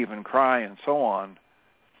grieve and cry and so on.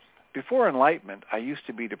 Before enlightenment, I used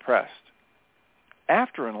to be depressed.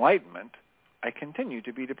 After enlightenment, I continue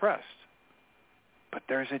to be depressed. But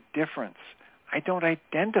there's a difference. I don't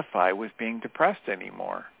identify with being depressed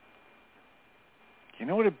anymore. You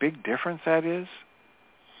know what a big difference that is?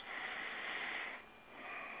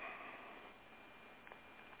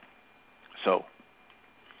 So,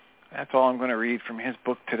 that's all I'm going to read from his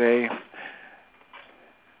book today.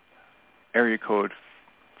 Area code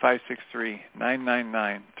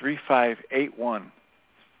 563-999-3581.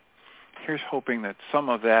 Here's hoping that some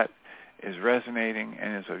of that is resonating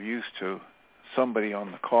and is of use to somebody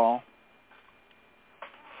on the call.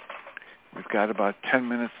 We've got about 10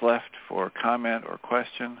 minutes left for comment or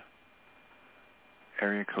question.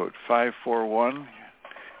 Area code 541.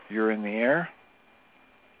 You're in the air.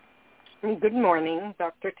 Good morning,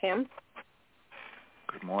 Dr. Tim.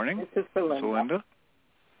 Good morning. This is Belinda.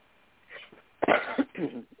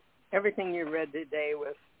 Everything you read today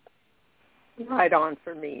was right on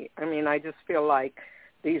for me. I mean, I just feel like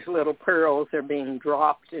these little pearls are being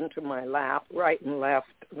dropped into my lap right and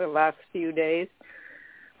left the last few days.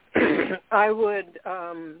 I would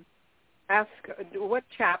ask, what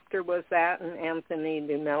chapter was that in Anthony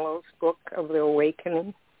DeMello's book of the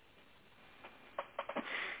Awakening?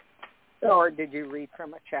 Or did you read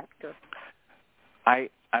from a chapter? I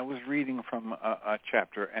was reading from a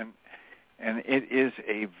chapter, and it is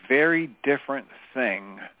a very different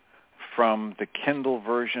thing from the Kindle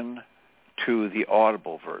version to the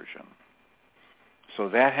Audible version. So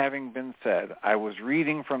that having been said, I was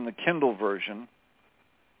reading from the Kindle version,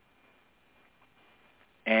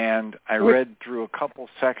 And I read through a couple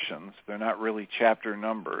sections. They're not really chapter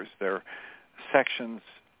numbers. They're sections.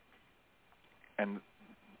 And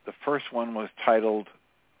the first one was titled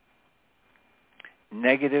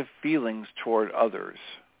Negative Feelings Toward Others.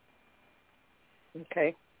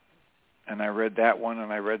 Okay. And I read that one,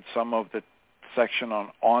 and I read some of the section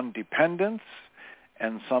on dependence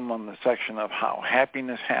and some on the section of how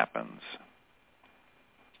happiness happens.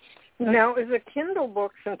 Now, is a Kindle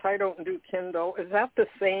book, since I don't do Kindle, is that the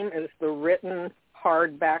same as the written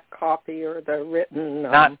hardback copy or the written?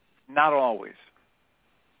 Not always.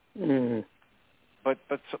 Mm. But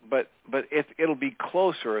it'll be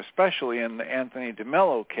closer, especially in the Anthony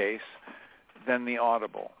DeMello case, than the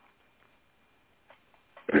Audible.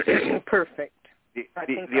 Perfect.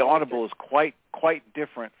 The Audible is quite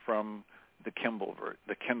different from the Kindle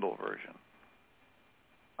version.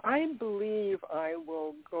 I believe I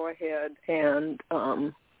will go ahead and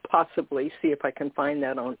possibly see if I can find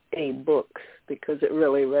that on A-Books, because it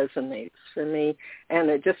really resonates for me, and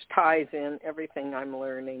it just ties in everything I'm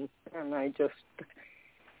learning, and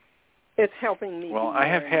it's helping me. Well,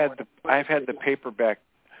 I've had the paperback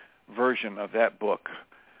version of that book.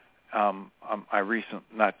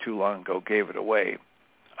 Not too long ago, gave it away,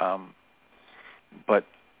 but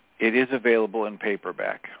it is available in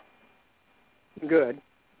paperback. Good.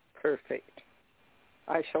 Perfect.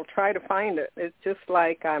 I shall try to find it. It's just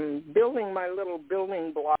like I'm building my little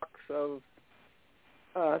building blocks of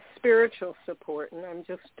spiritual support, and I'm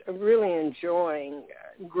just really enjoying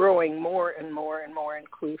growing more and more and more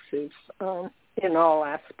inclusive in all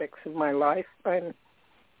aspects of my life. I'm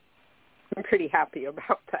pretty happy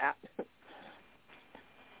about that.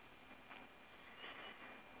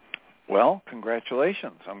 Well,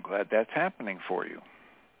 congratulations. I'm glad that's happening for you.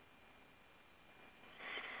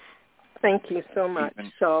 Thank you so much.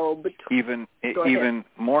 Even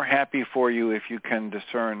more happy for you if you can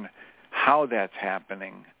discern how that's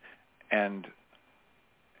happening and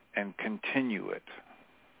continue it.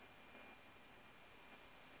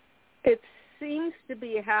 It seems to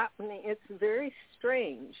be happening. It's very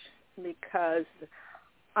strange because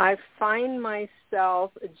I find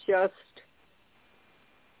myself just,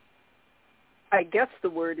 I guess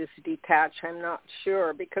the word is detached. I'm not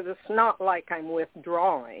sure, because it's not like I'm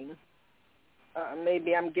withdrawing.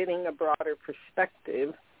 Maybe I'm getting a broader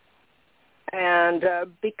perspective and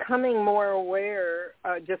becoming more aware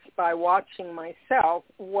just by watching myself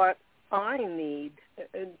what I need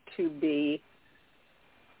to be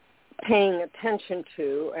paying attention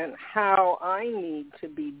to and how I need to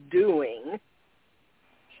be doing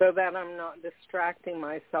so that I'm not distracting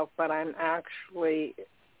myself, but I'm actually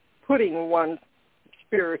putting one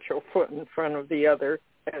spiritual foot in front of the other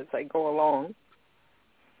as I go along.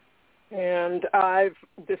 And I've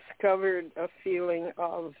discovered a feeling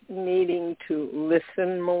of needing to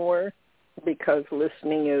listen more, because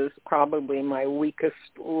listening is probably my weakest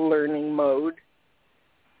learning mode,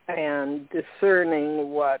 and discerning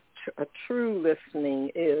what a true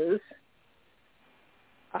listening is.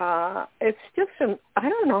 It's just I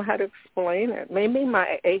don't know how to explain it. Maybe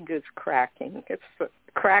my egg is cracking. It's the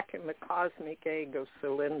crack in the cosmic egg of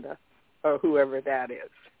Celinda, or whoever that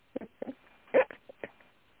is.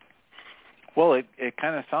 Well, it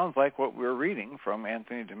kind of sounds like what we're reading from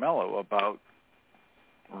Anthony DeMello about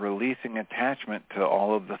releasing attachment to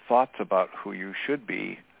all of the thoughts about who you should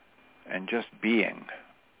be and just being.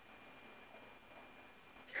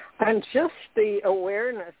 And just the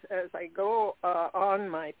awareness as I go on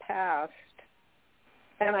my past,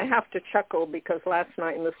 and I have to chuckle because last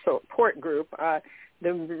night in the support group, I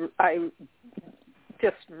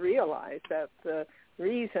just realized that the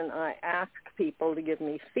reason I ask people to give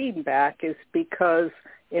me feedback is because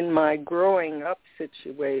in my growing up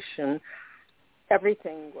situation,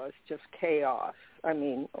 everything was just chaos. I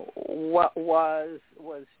mean, what was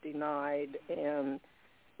denied, and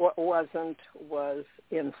what wasn't was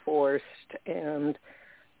enforced, and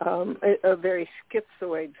a very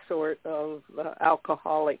schizoid sort of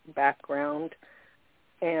alcoholic background,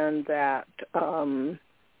 and that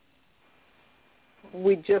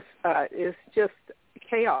it's just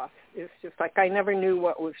chaos. It's just like I never knew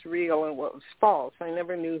what was real and what was false. I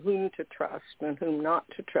never knew whom to trust and whom not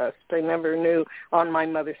to trust. I never knew on my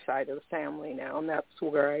mother's side of the family now, and that's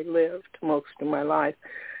where I lived most of my life.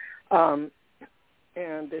 And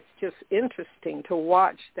it's just interesting to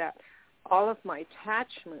watch that all of my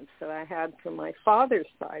attachments that I had from my father's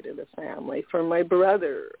side of the family, from my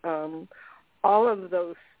brother, all of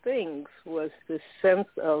those things was this sense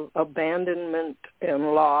of abandonment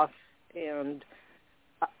and loss, and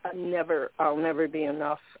I'll never be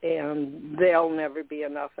enough, and they'll never be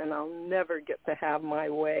enough, and I'll never get to have my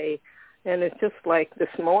way, And it's just like this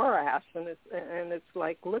morass, and it's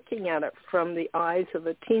like looking at it from the eyes of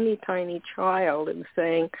a teeny tiny child and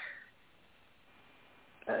saying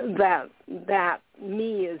that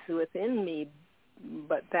me is within me,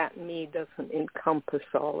 but that me doesn't encompass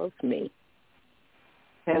all of me.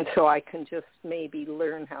 And so I can just maybe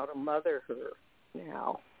learn how to mother her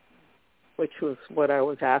now, which was what I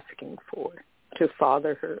was asking for, to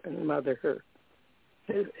father her and mother her.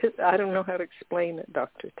 I don't know how to explain it,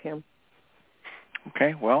 Dr. Tim.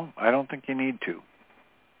 Okay, well, I don't think you need to,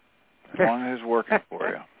 as long as it's working for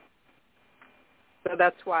you. So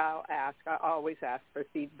that's why I'll ask. I always ask for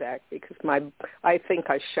feedback because I think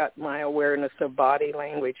I shut my awareness of body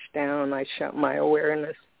language down. I shut my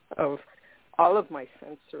awareness of all of my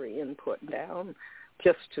sensory input down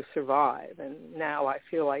just to survive. And now I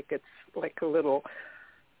feel like it's like a little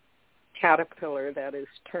caterpillar that is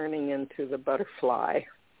turning into the butterfly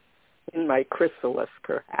in my chrysalis,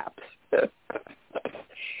 perhaps.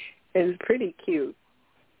 It's pretty cute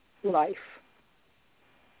life.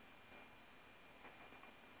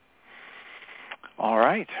 All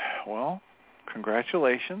right. Well,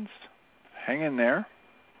 congratulations. Hang in there.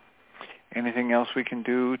 Anything else we can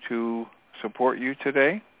do to support you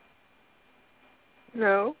today?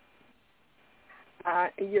 No.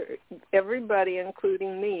 Everybody,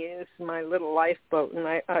 including me, is my little lifeboat, and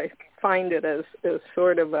I find it as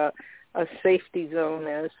sort of a safety zone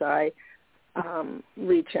as I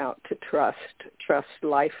reach out to trust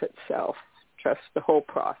life itself, trust the whole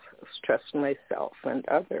process, trust myself and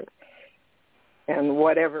others. And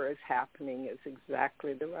whatever is happening is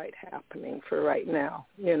exactly the right happening for right now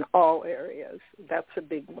in all areas. That's a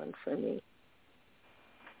big one for me.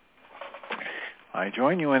 I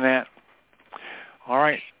join you in that. All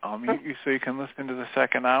right, I'll mute you so you can listen to the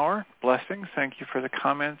second hour. Blessings. Thank you for the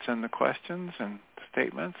comments and the questions and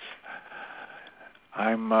statements.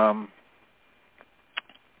 I'm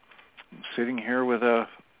sitting here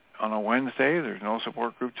on a Wednesday. There's no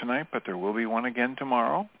support group tonight, but there will be one again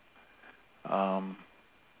tomorrow. I'll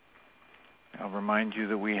remind you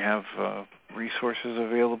that we have resources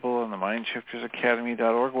available on the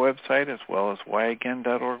MindShiftersAcademy.org website as well as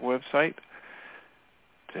whyagain.org website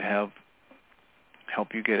to help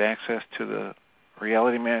you get access to the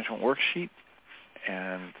reality management worksheet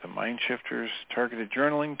and the MindShifters targeted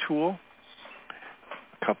journaling tool,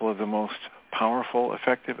 a couple of the most powerful,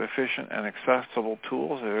 effective, efficient, and accessible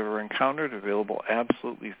tools I've ever encountered, available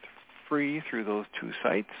absolutely free through those two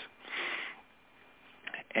sites.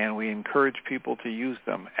 And we encourage people to use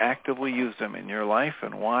them, actively use them in your life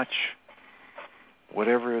and watch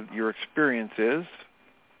whatever your experience is.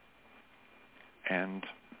 And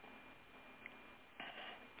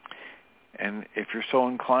if you're so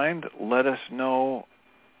inclined, let us know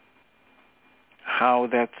how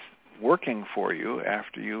that's working for you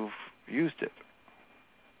after you've used it.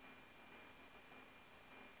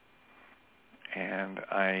 And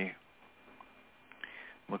I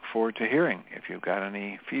look forward to hearing if you've got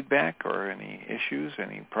any feedback or any issues,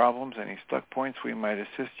 any problems, any stuck points we might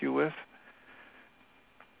assist you with.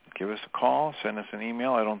 Give us a call, send us an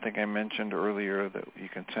email. I don't think I mentioned earlier that you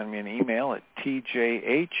can send me an email at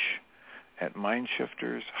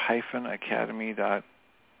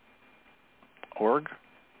tjh@mindshifters-academy.org.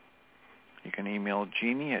 You can email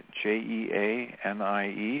Jeanie at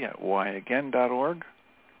jeanie@whyagain.org.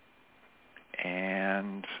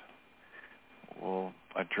 And we'll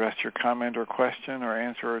address your comment or question or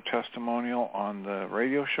answer a testimonial on the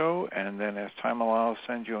radio show, and then as time allows,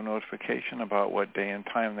 send you a notification about what day and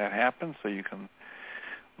time that happens so you can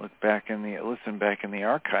listen back in the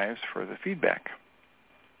archives for the feedback.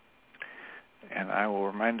 And I will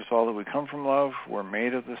remind us all that we come from love. We're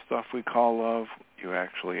made of the stuff we call love. You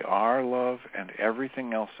actually are love, and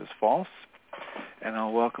everything else is false. And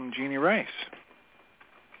I'll welcome Jeanie Ryce.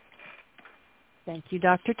 Thank you,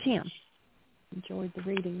 Dr. Tim. Enjoyed the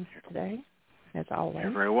readings today, as always.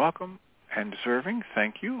 You're very welcome and deserving.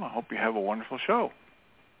 Thank you. I hope you have a wonderful show.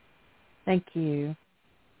 Thank you.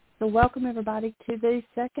 So welcome, everybody, to the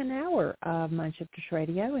second hour of MindShifters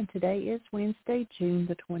Radio, and today is Wednesday, June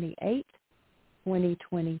the 28th,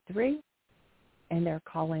 2023, and their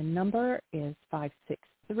call-in number is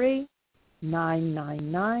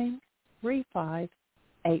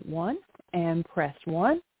 563-999-3581, and press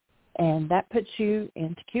 1, and that puts you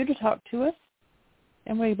into queue to talk to us.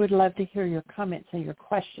 And we would love to hear your comments and your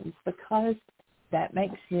questions because that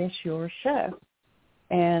makes this your show.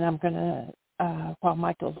 And I'm going to, while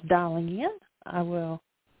Michael's dialing in, I will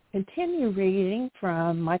continue reading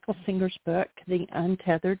from Michael Singer's book, The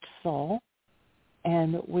Untethered Soul.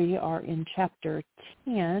 And we are in chapter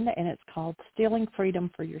 10, and it's called Stealing Freedom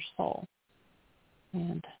for Your Soul.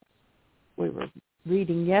 And we were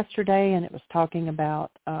reading yesterday, and it was talking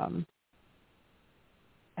about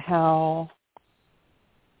how,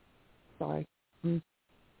 sorry, I'm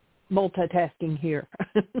multitasking here.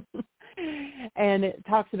 And it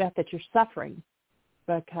talks about that you're suffering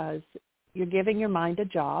because you're giving your mind a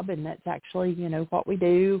job, and that's actually, what we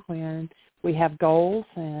do when we have goals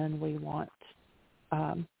and we want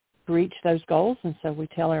to reach those goals. And so we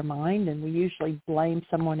tell our mind, and we usually blame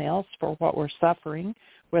someone else for what we're suffering,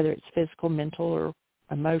 whether it's physical, mental, or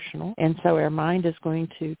emotional. And so our mind is going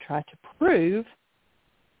to try to prove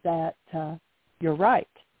that you're right.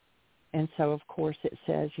 And so, of course, it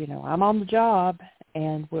says, I'm on the job,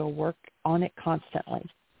 and we'll work on it constantly.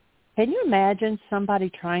 Can you imagine somebody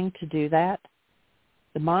trying to do that?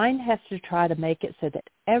 The mind has to try to make it so that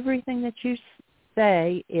everything that you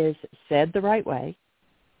say is said the right way,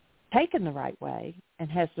 taken the right way, and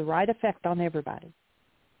has the right effect on everybody.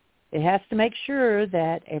 It has to make sure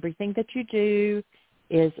that everything that you do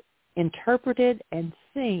is interpreted and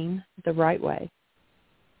seen the right way,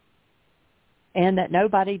 and that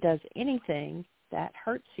nobody does anything that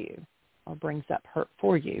hurts you or brings up hurt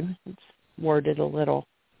for you. It's worded a little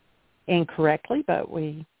incorrectly, but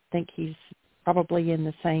we think he's probably in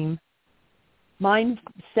the same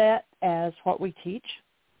mindset as what we teach.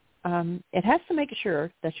 It has to make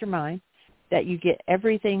sure, that's your mind, that you get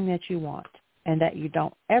everything that you want and that you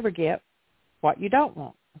don't ever get what you don't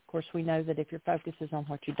want. Of course, we know that if your focus is on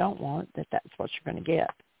what you don't want, that's what you're going to get.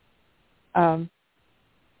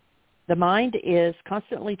 The mind is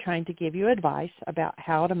constantly trying to give you advice about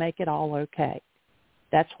how to make it all okay.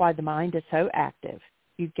 That's why the mind is so active.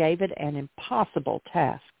 You gave it an impossible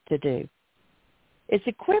task to do. It's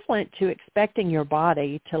equivalent to expecting your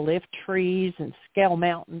body to lift trees and scale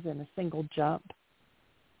mountains in a single jump.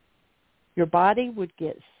 Your body would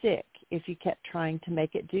get sick if you kept trying to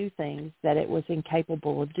make it do things that it was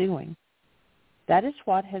incapable of doing. That is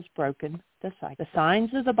what has broken the psyche. The signs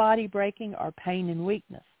of the body breaking are pain and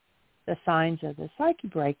weakness. The signs of the psyche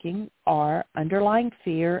breaking are underlying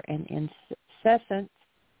fear and incessant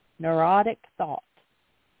neurotic thought.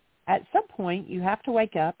 At some point, you have to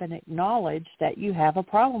wake up and acknowledge that you have a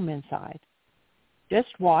problem inside.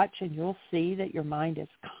 Just watch, and you'll see that your mind is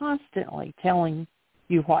constantly telling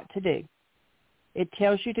you what to do. It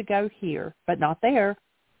tells you to go here, but not there,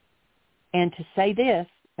 and to say this,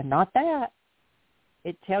 but not that.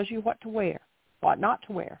 It tells you what to wear, what not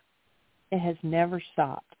to wear. It has never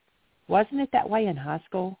stopped. Wasn't it that way in high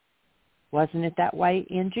school? Wasn't it that way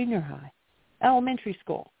in junior high, elementary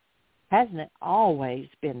school? Hasn't it always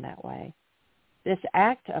been that way? This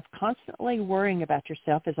act of constantly worrying about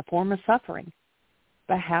yourself is a form of suffering.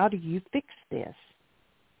 But how do you fix this?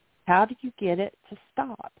 How do you get it to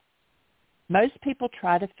stop? Most people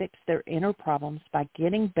try to fix their inner problems by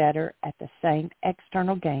getting better at the same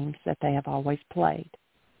external games that they have always played.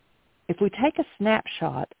 If we take a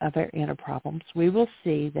snapshot of our inner problems, we will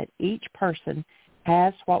see that each person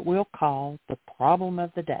has what we'll call the problem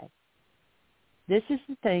of the day. This is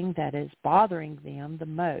the thing that is bothering them the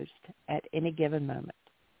most at any given moment.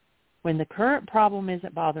 When the current problem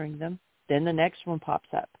isn't bothering them, then the next one pops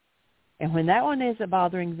up. And when that one isn't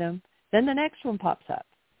bothering them, then the next one pops up.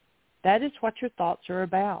 That is what your thoughts are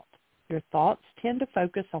about. Your thoughts tend to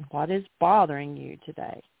focus on what is bothering you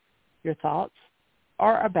today. Your thoughts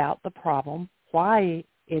are about the problem, why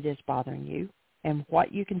it is bothering you, and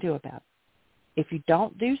what you can do about it. If you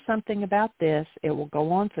don't do something about this, it will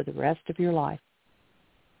go on for the rest of your life.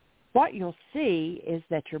 What you'll see is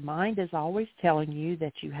that your mind is always telling you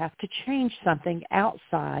that you have to change something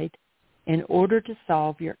outside in order to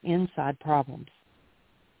solve your inside problems.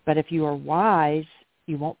 But if you are wise,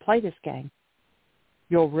 you won't play this game.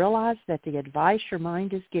 You'll realize that the advice your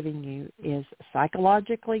mind is giving you is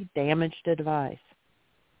psychologically damaged advice.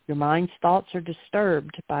 Your mind's thoughts are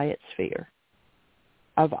disturbed by its fear.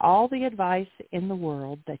 Of all the advice in the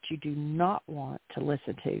world that you do not want to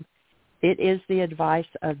listen to, it is the advice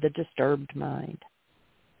of the disturbed mind.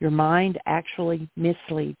 Your mind actually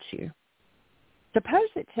misleads you. Suppose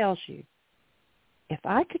it tells you, if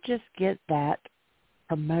I could just get that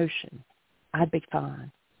promotion, I'd be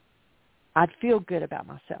fine. I'd feel good about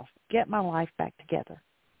myself, get my life back together.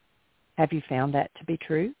 Have you found that to be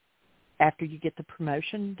true? After you get the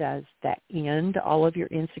promotion, does that end all of your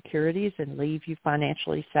insecurities and leave you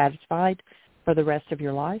financially satisfied for the rest of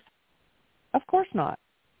your life? Of course not.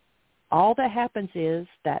 All that happens is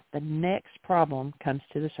that the next problem comes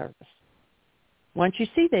to the surface. Once you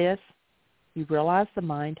see this, you realize the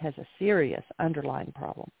mind has a serious underlying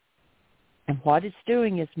problem. And what it's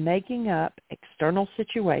doing is making up external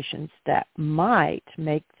situations that might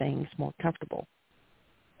make things more comfortable.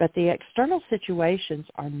 But the external situations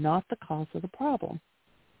are not the cause of the problem.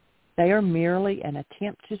 They are merely an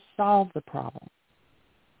attempt to solve the problem.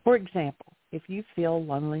 For example, if you feel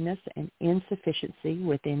loneliness and insufficiency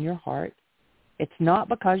within your heart, it's not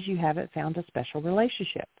because you haven't found a special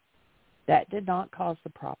relationship. That did not cause the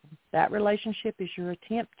problem. That relationship is your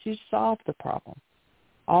attempt to solve the problem.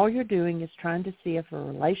 All you're doing is trying to see if a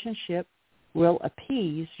relationship will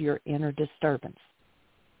appease your inner disturbance.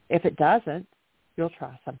 If it doesn't, you'll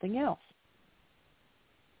try something else.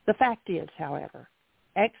 The fact is, however,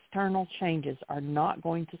 external changes are not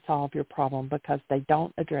going to solve your problem because they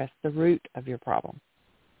don't address the root of your problem.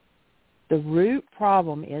 The root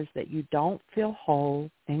problem is that you don't feel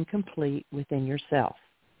whole and complete within yourself.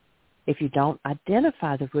 If you don't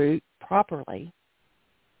identify the root properly,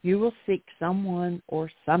 you will seek someone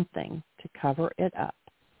or something to cover it up.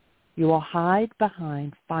 You will hide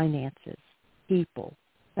behind finances, people,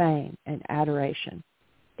 fame, and adoration.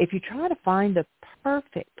 If you try to find the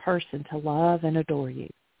perfect person to love and adore you,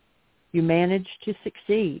 you manage to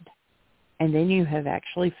succeed, and then you have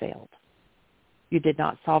actually failed. You did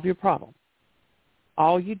not solve your problem.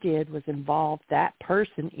 All you did was involve that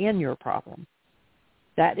person in your problem.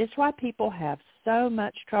 That is why people have so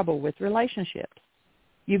much trouble with relationships.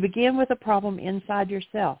 You begin with a problem inside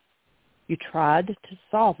yourself. You tried to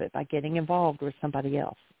solve it by getting involved with somebody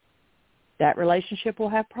else. That relationship will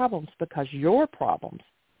have problems because your problems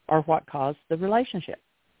are what caused the relationship.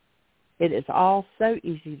 It is all so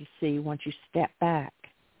easy to see once you step back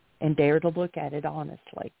and dare to look at it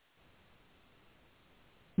honestly.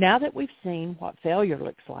 Now that we've seen what failure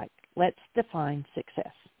looks like, let's define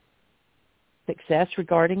success. Success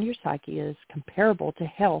regarding your psyche is comparable to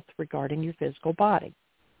health regarding your physical body.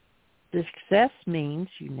 Success means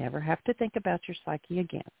you never have to think about your psyche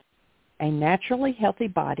again. A naturally healthy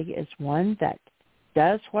body is one that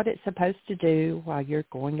does what it's supposed to do while you're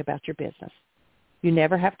going about your business. You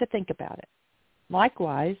never have to think about it.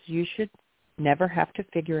 Likewise, you should never have to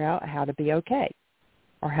figure out how to be okay,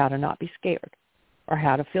 or how to not be scared, or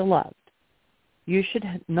how to feel loved. You should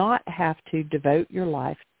not have to devote your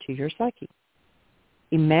life to your psyche.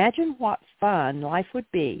 Imagine what fun life would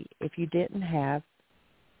be if you didn't have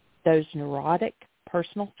those neurotic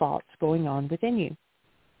personal thoughts going on within you.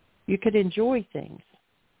 You could enjoy things.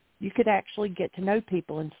 You could actually get to know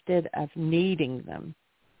people instead of needing them.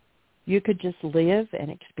 You could just live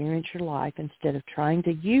and experience your life instead of trying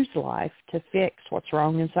to use life to fix what's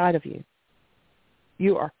wrong inside of you.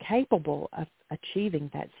 You are capable of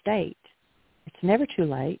achieving that state. It's never too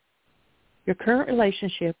late. Your current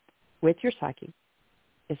relationship with your psyche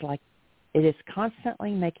is like it is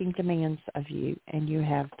constantly making demands of you, and you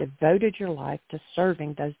have devoted your life to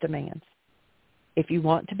serving those demands. If you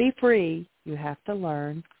want to be free, you have to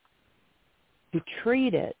learn to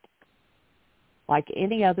treat it like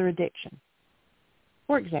any other addiction.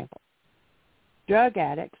 For example, drug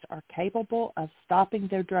addicts are capable of stopping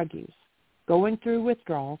their drug use, going through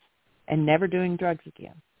withdrawals, and never doing drugs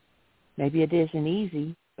again. Maybe it isn't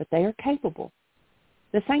easy, but they are capable.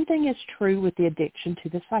 The same thing is true with the addiction to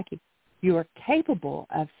the psyche. You are capable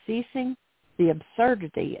of ceasing the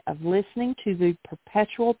absurdity of listening to the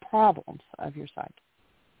perpetual problems of your psyche.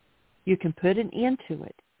 You can put an end to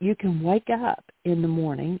it. You can wake up in the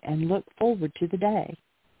morning and look forward to the day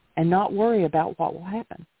and not worry about what will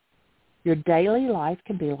happen. Your daily life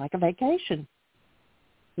can be like a vacation.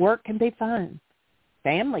 Work can be fun.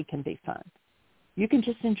 Family can be fun. You can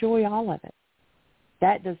just enjoy all of it.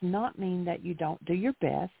 That does not mean that you don't do your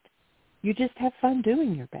best. You just have fun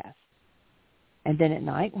doing your best. And then at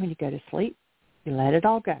night when you go to sleep, you let it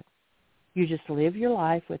all go. You just live your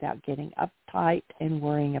life without getting uptight and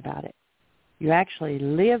worrying about it. You actually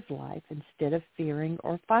live life instead of fearing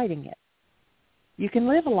or fighting it. You can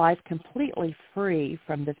live a life completely free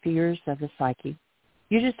from the fears of the psyche.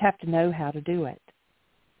 You just have to know how to do it.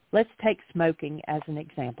 Let's take smoking as an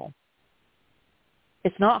example.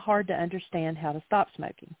 It's not hard to understand how to stop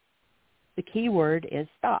smoking. The key word is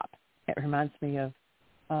stop. It reminds me of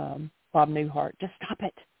Bob Newhart. Just stop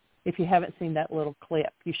it. If you haven't seen that little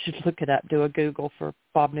clip, you should look it up. Do a Google for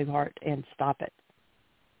Bob Newhart and stop it.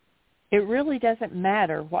 It really doesn't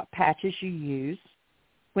matter what patches you use.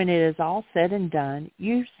 When it is all said and done,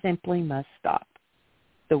 you simply must stop.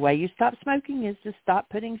 The way you stop smoking is to stop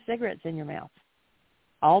putting cigarettes in your mouth.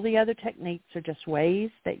 All the other techniques are just ways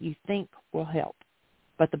that you think will help.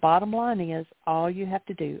 But the bottom line is all you have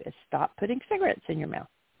to do is stop putting cigarettes in your mouth.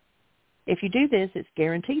 If you do this, it's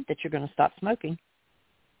guaranteed that you're going to stop smoking.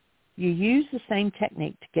 You use the same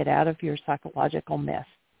technique to get out of your psychological mess.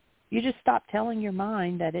 You just stop telling your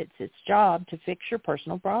mind that it's its job to fix your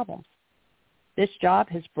personal problems. This job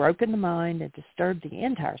has broken the mind and disturbed the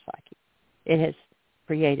entire psyche. It has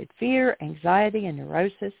created fear, anxiety, and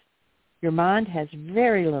neurosis. Your mind has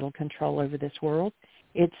very little control over this world.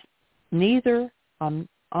 It's neither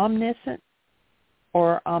omniscient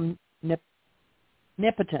or omnipotent.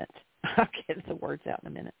 I'll get the words out in a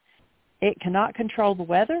minute. It cannot control the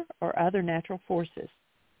weather or other natural forces,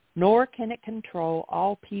 nor can it control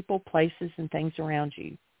all people, places, and things around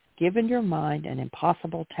you. Given your mind an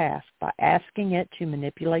impossible task by asking it to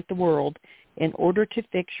manipulate the world in order to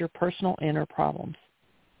fix your personal inner problems.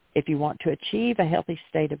 If you want to achieve a healthy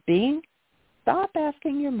state of being, stop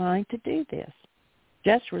asking your mind to do this.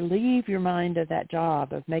 Just relieve your mind of that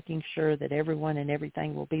job of making sure that everyone and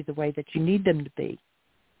everything will be the way that you need them to be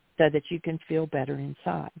so that you can feel better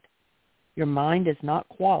inside. Your mind is not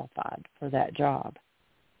qualified for that job.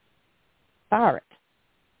 Fire it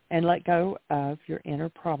and let go of your inner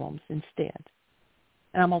problems instead.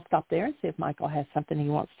 And I'm going to stop there and see if Michael has something he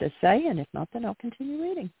wants to say, and if not, then I'll continue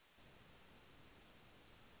reading.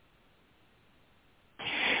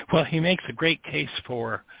 Well, he makes a great case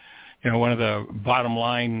for, one of the bottom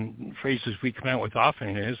line phrases we come out with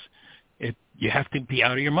often is, you have to be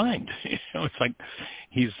out of your mind. It's like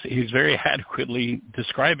he's very adequately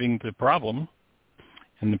describing the problem,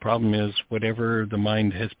 and the problem is whatever the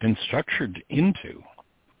mind has been structured into.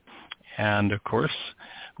 And, of course,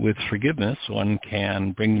 with forgiveness, one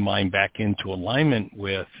can bring the mind back into alignment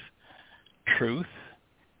with truth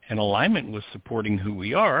and alignment with supporting who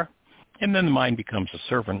we are, and then the mind becomes a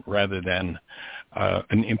servant rather than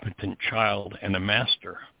an impotent child and a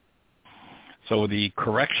master. So the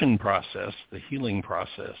correction process, the healing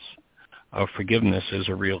process of forgiveness is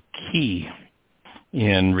a real key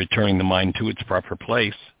in returning the mind to its proper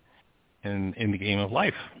place in the game of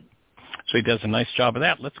life. So he does a nice job of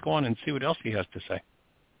that. Let's go on and see what else he has to say.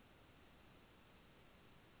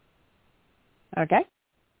 Okay.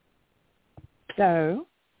 So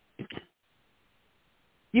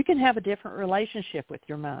you can have a different relationship with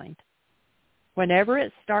your mind. Whenever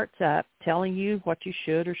it starts up telling you what you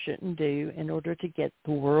should or shouldn't do in order to get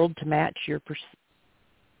the world to match your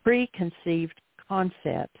preconceived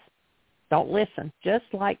concepts, don't listen. Just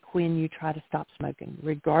like when you try to stop smoking.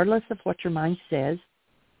 Regardless of what your mind says,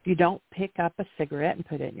 you don't pick up a cigarette and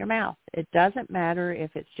put it in your mouth. It doesn't matter if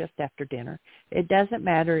it's just after dinner. It doesn't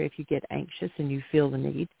matter if you get anxious and you feel the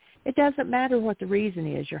need. It doesn't matter what the reason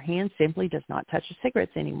is. Your hand simply does not touch the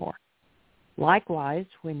cigarettes anymore. Likewise,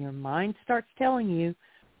 when your mind starts telling you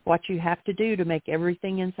what you have to do to make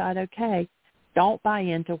everything inside okay, don't buy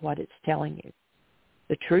into what it's telling you.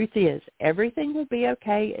 The truth is, everything will be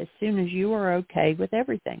okay as soon as you are okay with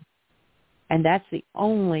everything. And that's the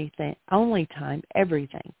only time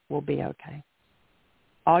everything will be okay.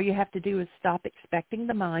 All you have to do is stop expecting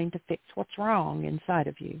the mind to fix what's wrong inside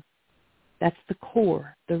of you. That's the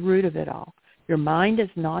core, the root of it all. Your mind is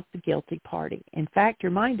not the guilty party. In fact,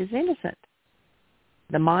 your mind is innocent.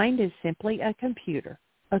 The mind is simply a computer,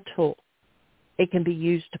 a tool. It can be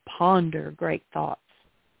used to ponder great thoughts,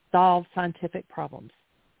 solve scientific problems,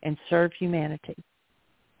 and serve humanity.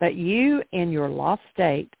 But you, in your lost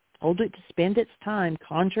state, told it to spend its time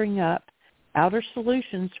conjuring up outer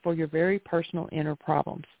solutions for your very personal inner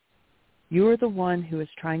problems. You are the one who is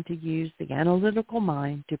trying to use the analytical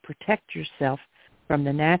mind to protect yourself from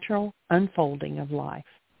the natural unfolding of life.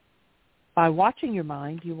 By watching your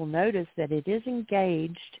mind, you will notice that it is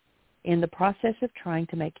engaged in the process of trying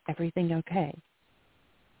to make everything okay.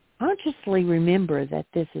 Consciously remember that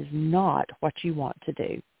this is not what you want to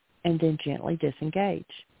do, and then gently disengage.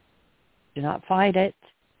 Do not fight it.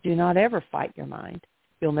 Do not ever fight your mind.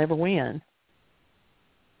 You'll never win.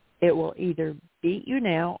 It will either beat you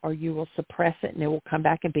now or you will suppress it and it will come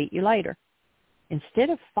back and beat you later. Instead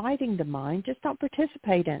of fighting the mind, just don't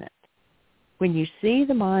participate in it. When you see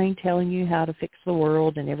the mind telling you how to fix the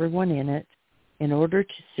world and everyone in it in order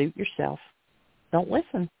to suit yourself, don't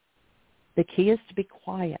listen. The key is to be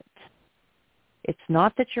quiet. It's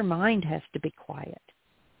not that your mind has to be quiet.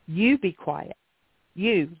 You be quiet.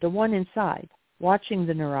 You, the one inside, watching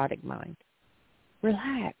the neurotic mind.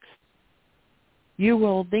 Relax. You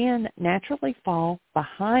will then naturally fall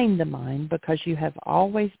behind the mind because you have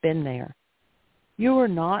always been there. You are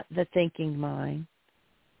not the thinking mind.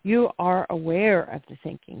 You are aware of the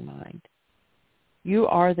thinking mind. You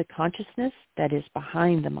are the consciousness that is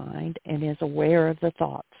behind the mind and is aware of the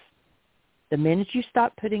thoughts. The minute you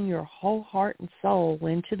stop putting your whole heart and soul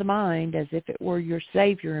into the mind as if it were your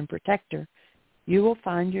savior and protector, you will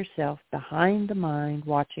find yourself behind the mind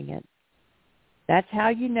watching it. That's how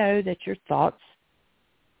you know that your thoughts,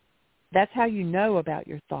 that's how you know about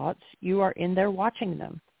your thoughts. You are in there watching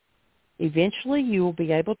them. Eventually, you will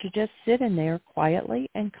be able to just sit in there quietly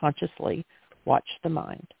and consciously watch the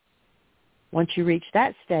mind. Once you reach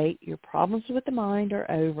that state, your problems with the mind are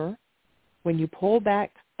over. When you pull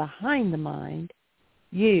back behind the mind,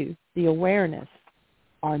 you, the awareness,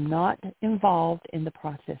 are not involved in the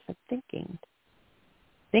process of thinking.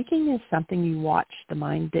 Thinking is something you watch the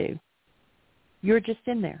mind do. You're just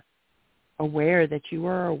in there, aware that you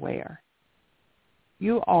are aware.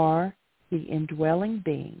 You are the indwelling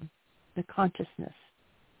being, the consciousness.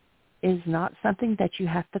 It is not something that you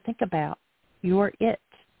have to think about. You are it.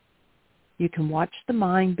 You can watch the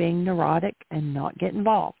mind being neurotic and not get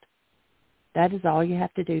involved. That is all you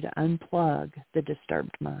have to do to unplug the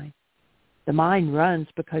disturbed mind. The mind runs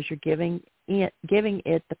because you're giving it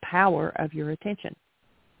the power of your attention.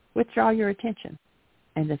 Withdraw your attention,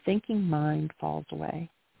 and the thinking mind falls away.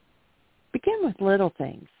 Begin with little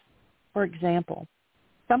things. For example,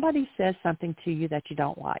 somebody says something to you that you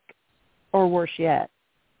don't like, or worse yet,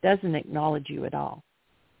 doesn't acknowledge you at all.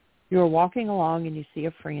 You're walking along and you see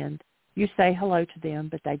a friend. You say hello to them,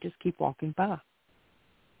 but they just keep walking by.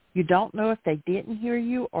 You don't know if they didn't hear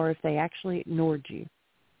you or if they actually ignored you.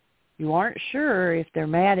 You aren't sure if they're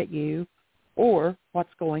mad at you or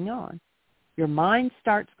what's going on. Your mind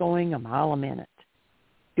starts going a mile a minute.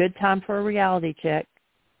 Good time for a reality check.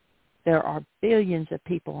 There are billions of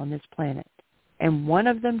people on this planet, and one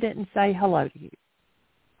of them didn't say hello to you.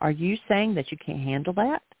 Are you saying that you can't handle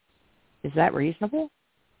that? Is that reasonable?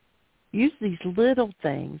 Use these little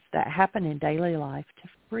things that happen in daily life to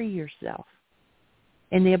free yourself.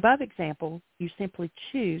 In the above example, you simply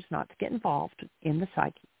choose not to get involved in the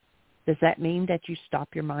psyche. Does that mean that you stop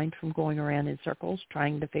your mind from going around in circles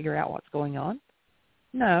trying to figure out what's going on?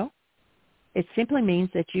 No. It simply means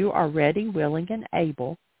that you are ready, willing, and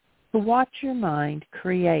able to watch your mind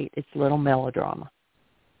create its little melodrama.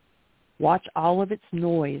 Watch all of its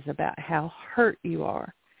noise about how hurt you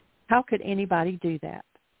are. How could anybody do that?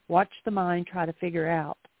 Watch the mind try to figure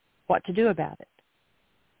out what to do about it.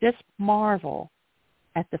 Just marvel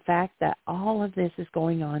at the fact that all of this is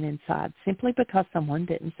going on inside simply because someone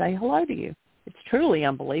didn't say hello to you. It's truly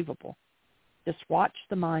unbelievable. Just watch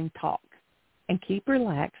the mind talk and keep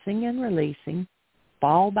relaxing and releasing.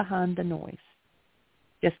 Fall behind the noise.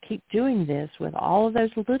 Just keep doing this with all of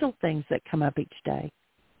those little things that come up each day.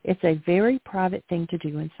 It's a very private thing to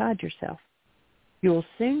do inside yourself. You will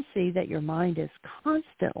soon see that your mind is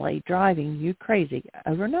constantly driving you crazy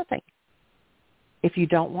over nothing. If you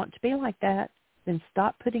don't want to be like that, then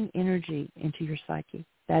stop putting energy into your psyche.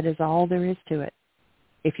 That is all there is to it.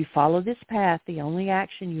 If you follow this path, the only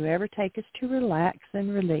action you ever take is to relax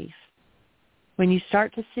and release. When you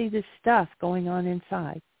start to see this stuff going on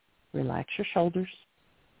inside, relax your shoulders,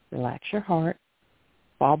 relax your heart,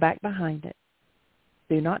 fall back behind it.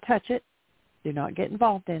 Do not touch it. Do not get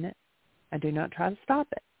involved in it. And do not try to stop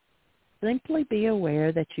it. Simply be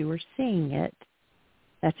aware that you are seeing it.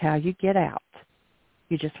 That's how you get out.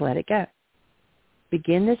 You just let it go.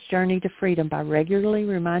 Begin this journey to freedom by regularly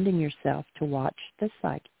reminding yourself to watch the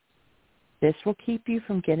psyche. This will keep you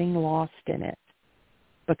from getting lost in it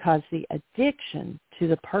because the addiction to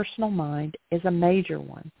the personal mind is a major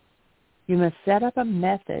one. You must set up a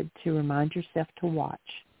method to remind yourself to watch.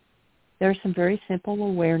 There are some very simple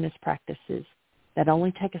awareness practices that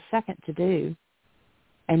only take a second to do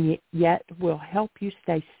and yet will help you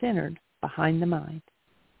stay centered behind the mind.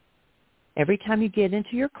 Every time you get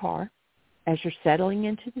into your car, as you're settling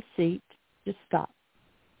into the seat, just stop.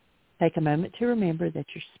 Take a moment to remember that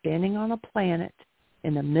you're spinning on a planet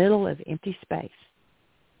in the middle of empty space.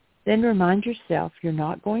 Then remind yourself you're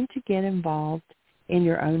not going to get involved in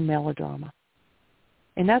your own melodrama.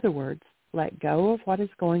 In other words, let go of what is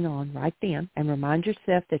going on right then and remind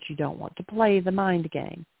yourself that you don't want to play the mind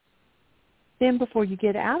game. Then before you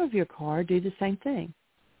get out of your car, do the same thing.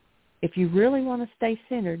 If you really want to stay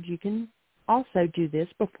centered, you can also do this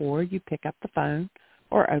before you pick up the phone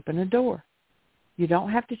or open a door. You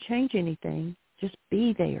don't have to change anything. Just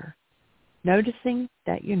be there, noticing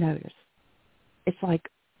that you notice. It's like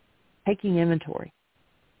taking inventory.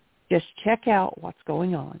 Just check out what's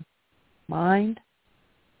going on. Mind,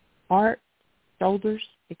 heart, shoulders,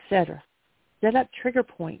 etc. Set up trigger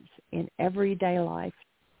points in everyday life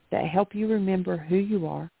that help you remember who you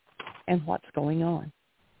are and what's going on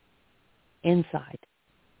inside.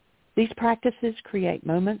 These practices create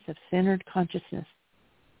moments of centered consciousness.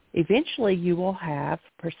 Eventually, you will have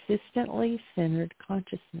persistently centered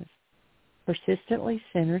consciousness. Persistently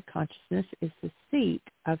centered consciousness is the seat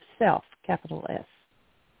of self, capital S.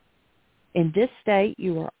 In this state,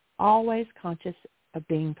 you are always conscious of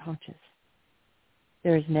being conscious.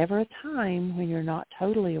 There is never a time when you're not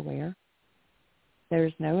totally aware. There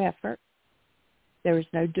is no effort, There is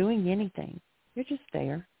no doing anything. You're just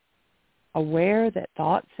there, aware that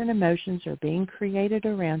thoughts and emotions are being created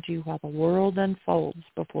around you while the world unfolds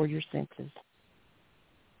before your senses.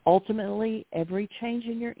 Ultimately, every change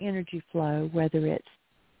in your energy flow, whether it's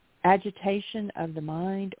agitation of the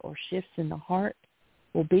mind or shifts in the heart,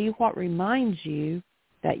 will be what reminds you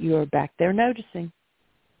that you are back there noticing.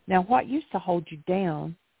 Now, what used to hold you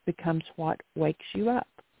down becomes what wakes you up.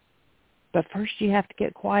 But first you have to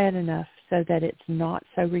get quiet enough so that it's not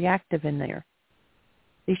so reactive in there.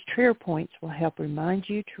 These trigger points will help remind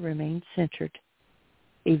you to remain centered.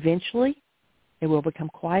 Eventually, it will become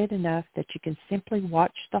quiet enough that you can simply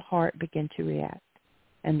watch the heart begin to react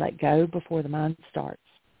and let go before the mind starts.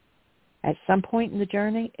 At some point in the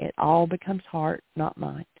journey, it all becomes heart, not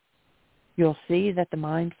mind. You'll see that the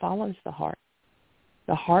mind follows the heart.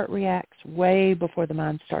 The heart reacts way before the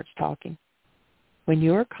mind starts talking. When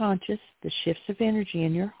you are conscious, the shifts of energy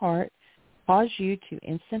in your heart cause you to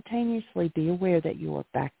instantaneously be aware that you are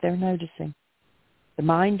back there noticing. The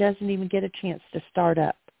mind doesn't even get a chance to start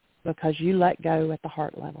up because you let go at the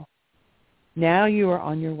heart level. Now you are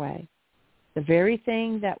on your way. The very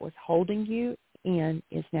thing that was holding you in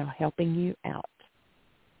is now helping you out.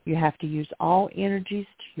 You have to use all energies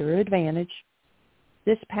to your advantage.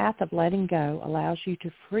 This path of letting go allows you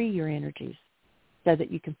to free your energies so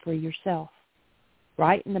that you can free yourself.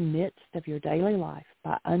 Right in the midst of your daily life,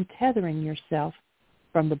 by untethering yourself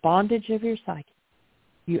from the bondage of your psyche,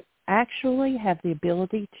 you actually have the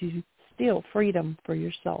ability to steal freedom for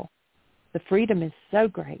your soul. The freedom is so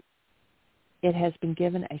great, it has been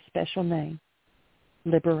given a special name,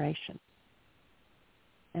 liberation.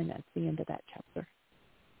 And that's the end of that chapter.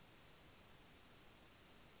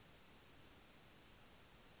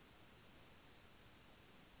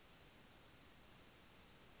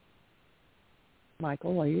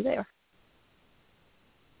 Michael, are you there?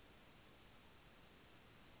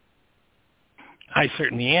 I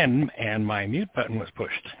certainly am, and my mute button was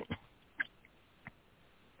pushed.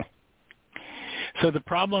 So the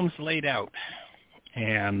problem's laid out,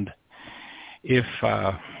 and if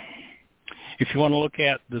you want to look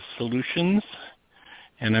at the solutions,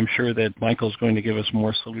 and I'm sure that Michael's going to give us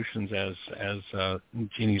more solutions as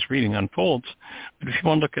Jeannie's reading unfolds, but if you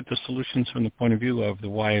want to look at the solutions from the point of view of the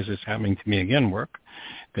why is this happening to me again work,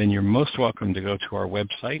 then you're most welcome to go to our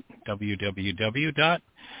website,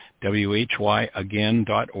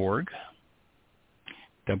 www.whyagain.org,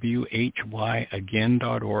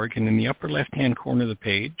 whyagain.org, and in the upper left-hand corner of the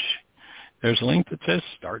page, there's a link that says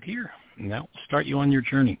Start Here, and that will start you on your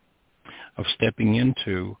journey of stepping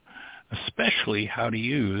into especially how to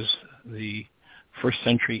use the first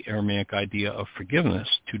century Aramaic idea of forgiveness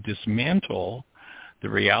to dismantle the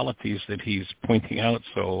realities that he's pointing out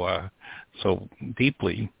so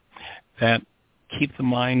deeply that keep the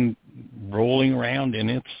mind rolling around in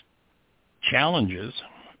its challenges.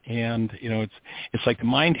 And, it's like the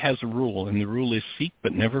mind has a rule, and the rule is seek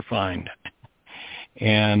but never find.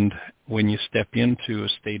 And when you step into a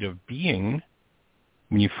state of being,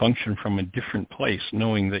 when you function from a different place,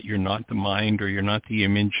 knowing that you're not the mind or you're not the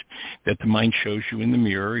image that the mind shows you in the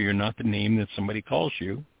mirror, you're not the name that somebody calls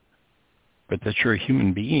you, but that you're a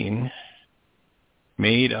human being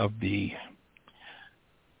made of the,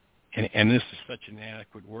 and this is such an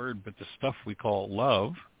inadequate word, but the stuff we call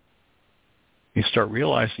love, you start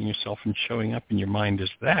realizing yourself and showing up in your mind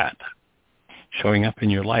as that, showing up in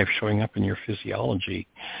your life, showing up in your physiology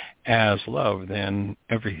as love, then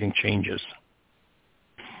everything changes.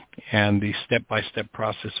 And the step-by-step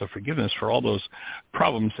process of forgiveness for all those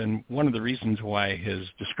problems, and one of the reasons why his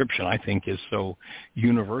description, I think, is so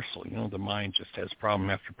universal, the mind just has problem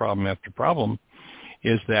after problem after problem,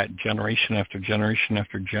 is that generation after generation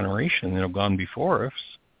after generation that have gone before us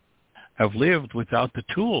have lived without the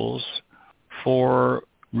tools for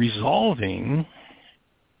resolving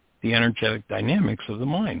the energetic dynamics of the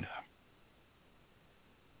mind.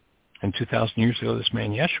 And 2,000 years ago, this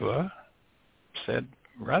man Yeshua said,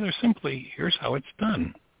 rather simply, here's how it's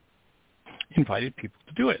done. Invited people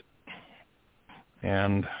to do it.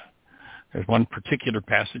 And there's one particular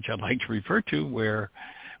passage I'd like to refer to where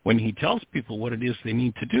when he tells people what it is they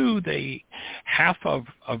need to do, half of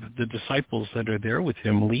the disciples that are there with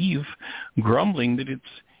him leave grumbling that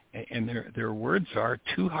and their words are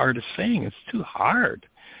too hard a saying. It's too hard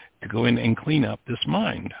to go in and clean up this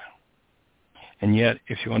mind. And yet,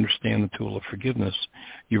 if you understand the tool of forgiveness,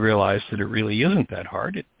 you realize that it really isn't that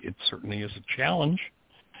hard. It certainly is a challenge,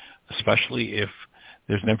 especially if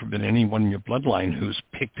there's never been anyone in your bloodline who's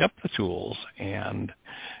picked up the tools and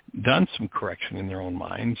done some correction in their own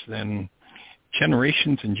minds. Then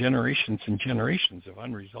generations and generations and generations of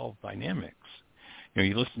unresolved dynamics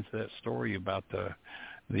You listen to that story about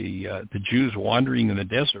the Jews wandering in the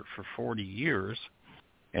desert for 40 years,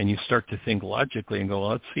 and you start to think logically and go,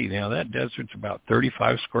 well, let's see, now that desert's about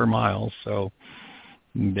 35 square miles, so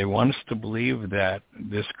they want us to believe that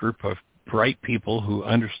this group of bright people who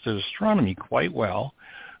understood astronomy quite well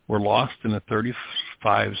were lost in a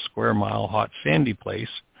 35 square mile hot sandy place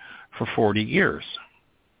for 40 years.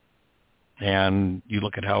 And you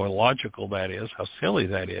look at how illogical that is, how silly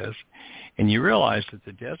that is, and you realize that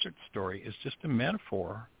the desert story is just a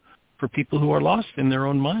metaphor for people who are lost in their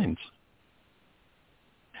own minds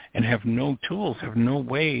and have no tools, have no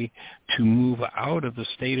way to move out of the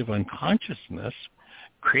state of unconsciousness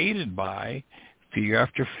created by fear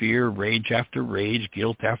after fear, rage after rage,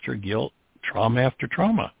 guilt after guilt, trauma after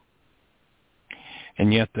trauma.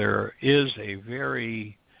 And yet there is a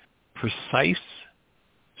very precise,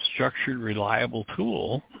 structured, reliable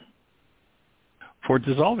tool for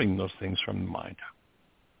dissolving those things from the mind.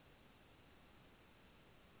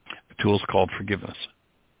 The tool is called forgiveness.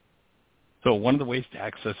 So one of the ways to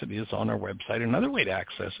access it is on our website. Another way to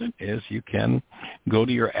access it is you can go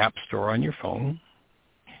to your app store on your phone,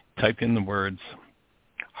 type in the words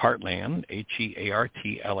Heartland,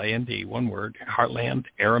 Heartland, one word, Heartland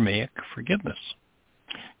Aramaic Forgiveness.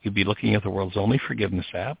 You'll be looking at the world's only forgiveness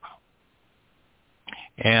app.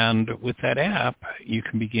 And with that app, you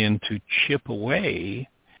can begin to chip away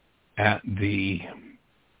at the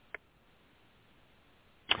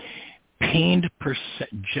pained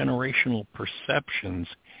generational perceptions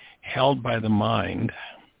held by the mind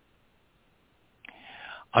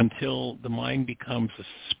until the mind becomes a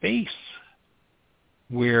space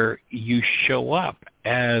where you show up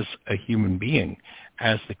as a human being,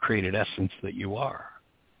 as the created essence that you are.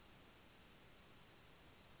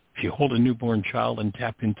 If you hold a newborn child and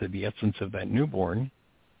tap into the essence of that newborn,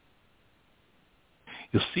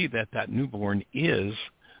 you'll see that that newborn is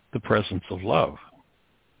the presence of love.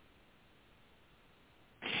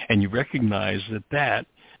 And you recognize that that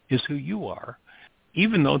is who you are,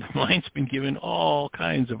 even though the mind's been given all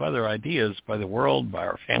kinds of other ideas by the world, by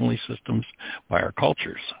our family systems, by our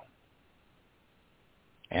cultures.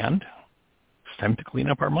 And it's time to clean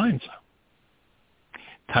up our minds.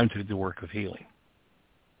 Time to do the work of healing.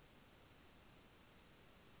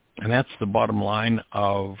 And that's the bottom line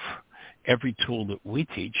of every tool that we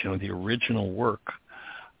teach. The original work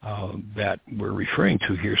that we're referring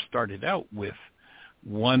to here started out with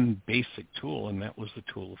one basic tool, and that was the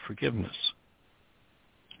tool of forgiveness.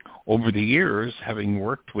 Over the years, having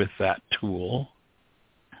worked with that tool,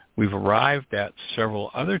 we've arrived at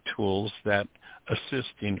several other tools that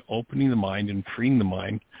assist in opening the mind and freeing the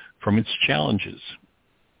mind from its challenges.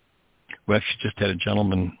 We actually just had a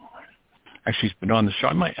gentleman, actually he's been on the show.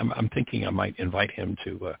 I'm thinking I might invite him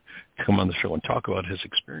to come on the show and talk about his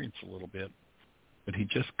experience a little bit. But he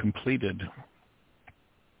just completed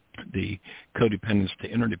the codependence to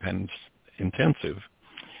interdependence intensive.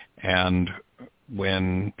 And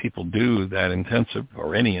when people do that intensive,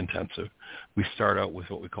 or any intensive, we start out with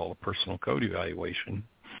what we call a personal code evaluation.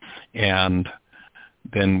 And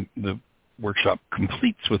then the workshop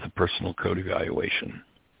completes with a personal code evaluation.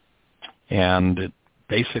 And it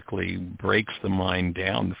basically breaks the mind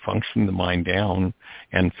down, the function of the mind down,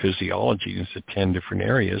 and physiology into 10 different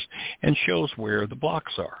areas, and shows where the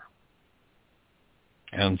blocks are.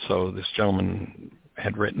 And so this gentleman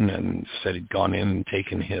had written and said he'd gone in and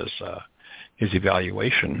taken his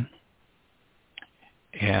evaluation,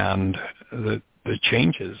 and the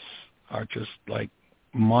changes are just like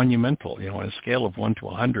monumental. On a scale of 1 to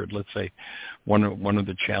 100, let's say one of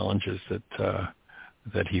the challenges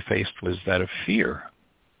that he faced was that of fear.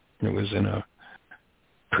 It was in a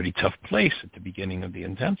pretty tough place at the beginning of the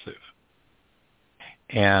intensive.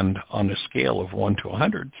 And on a scale of 1 to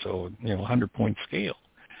 100, so 100-point scale,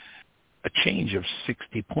 a change of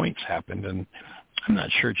 60 points happened. And I'm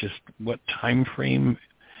not sure just what time frame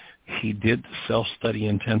he did the self-study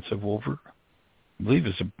intensive over. I believe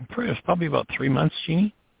it was probably about 3 months,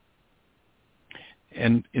 Jeannie.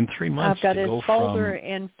 And in 3 months, I've got his folder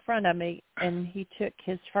in front of me, and he took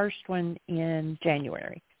his first one in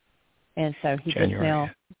January. And so he just now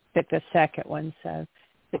took the second one, so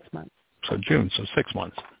 6 months. So June, so 6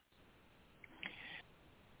 months.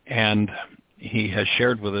 And he has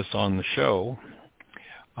shared with us on the show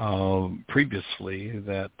previously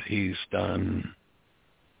that he's done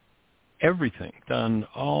everything, done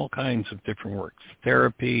all kinds of different works,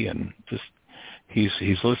 therapy, and just he's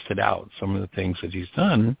listed out some of the things that he's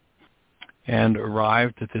done, and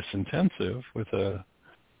arrived at this intensive with a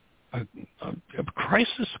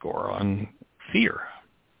crisis score on fear.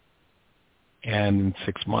 And in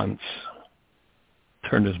 6 months,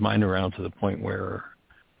 turned his mind around to the point where,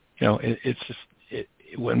 it's just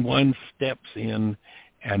when one steps in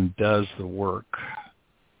and does the work,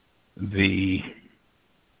 the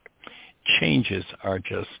changes are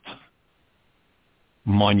just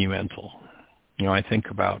monumental. I think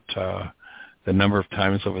about the number of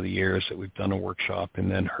times over the years that we've done a workshop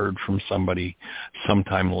and then heard from somebody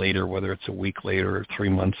sometime later, whether it's a week later or 3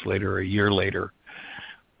 months later or a year later,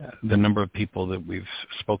 the number of people that we've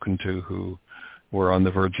spoken to who were on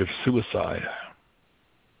the verge of suicide.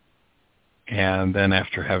 And then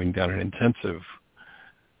after having done an intensive,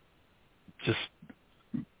 just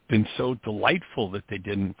been so delightful that they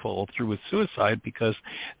didn't follow through with suicide because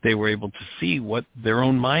they were able to see what their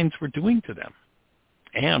own minds were doing to them.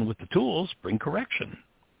 And with the tools, bring correction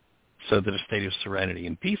so that a state of serenity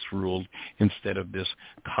and peace ruled instead of this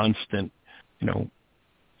constant,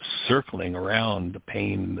 circling around the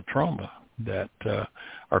pain and the trauma that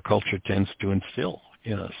our culture tends to instill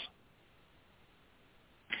in us.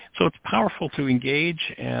 So it's powerful to engage,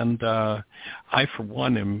 and I, for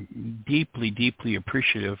one, am deeply, deeply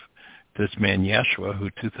appreciative to this man, Yeshua, who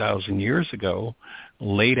 2,000 years ago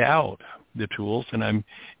laid out the tools, and I'm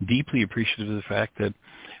deeply appreciative of the fact that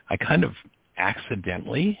I kind of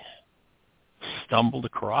accidentally stumbled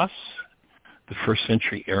across the first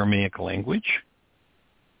century Aramaic language,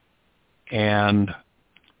 and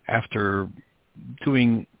after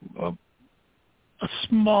doing a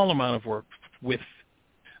small amount of work with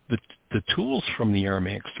the tools from the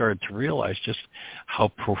Aramaic, started to realize just how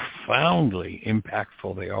profoundly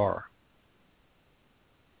impactful they are.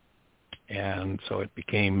 And so it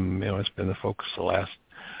became, it's been the focus of the last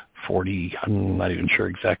 40, I'm not even sure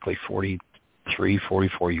exactly, 43,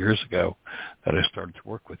 44 years ago that I started to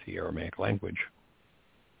work with the Aramaic language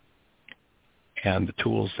and the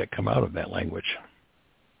tools that come out of that language.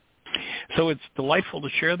 So it's delightful to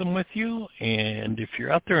share them with you. And if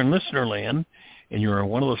you're out there in listener land and you're on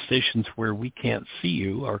one of those stations where we can't see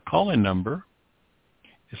you, our call-in number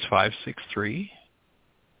is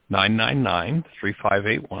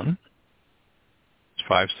 563-999-3581. It's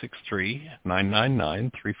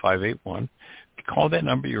 563-999-3581. If you call that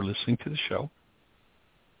number, you're listening to the show.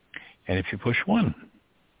 And if you push 1,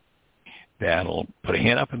 that'll put a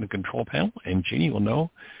hand up in the control panel, and Jeannie will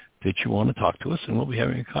know that you want to talk to us, and we'll be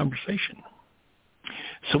having a conversation.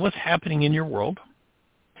 So what's happening in your world?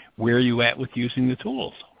 Where are you at with using the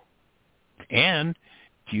tools? And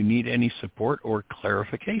do you need any support or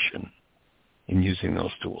clarification in using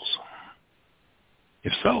those tools?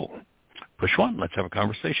 If so, push 1. Let's have a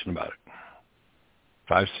conversation about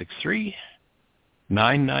it.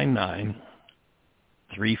 563-999-3581.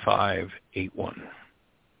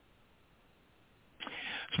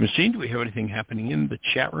 So, Ms. Jean, do we have anything happening in the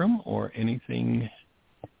chat room or anyone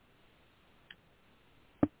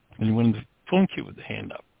in the phone queue with the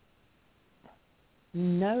hand up?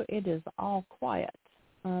 No, it is all quiet.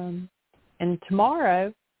 And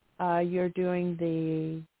tomorrow you're doing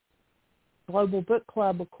the Global Book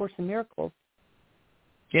Club, A Course in Miracles.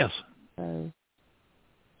 Yes.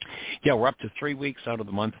 Yeah, we're up to 3 weeks out of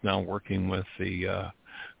the month now working with the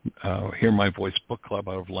Hear My Voice Book Club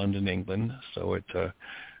out of London, England. So it's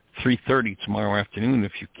 3:30 tomorrow afternoon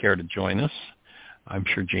if you care to join us. I'm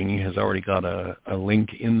sure Jeannie has already got a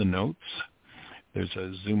link in the notes. There's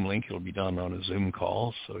a Zoom link. It'll be done on a Zoom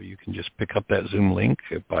call, so you can just pick up that Zoom link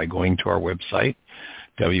by going to our website,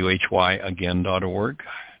 whyagain.org.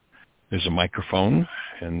 There's a microphone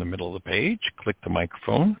in the middle of the page. Click the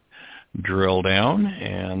microphone, drill down,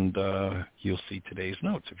 and you'll see today's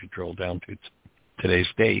notes if you drill down to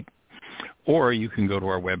today's date. Or you can go to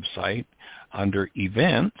our website under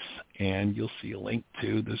events, and you'll see a link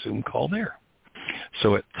to the Zoom call there.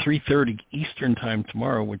 So at 3:30 Eastern Time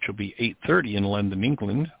tomorrow, which will be 8:30 in London,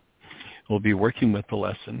 England, we'll be working with the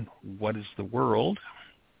lesson, What is the World?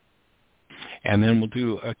 And then we'll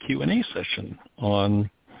do a Q&A session on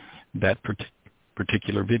that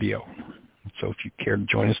particular video. So if you care to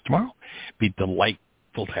join us tomorrow, it'd be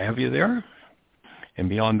delightful to have you there. And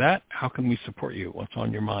beyond that, how can we support you? What's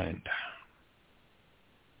on your mind?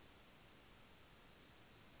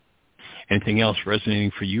 Anything else resonating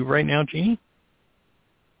for you right now, Jeannie?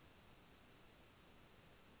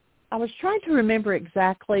 I was trying to remember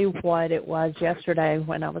exactly what it was yesterday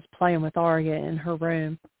when I was playing with Arya in her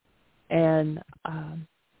room. And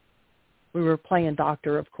we were playing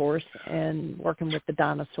doctor, of course, and working with the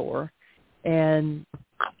dinosaur. And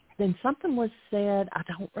then something was said, I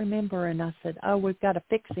don't remember, and I said, oh, we've got to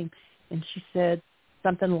fix him. And she said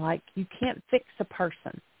something like, you can't fix a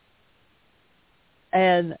person.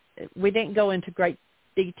 And we didn't go into great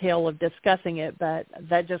detail of discussing it, but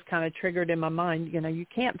that just kind of triggered in my mind, you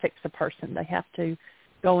can't fix a person. They have to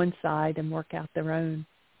go inside and work out their own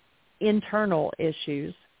internal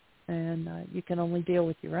issues, and you can only deal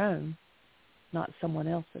with your own, not someone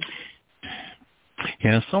else's.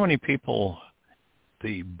 Yeah, so many people,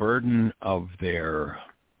 the burden of their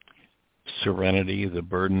serenity, the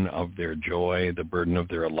burden of their joy, the burden of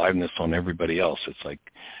their aliveness on everybody else. It's like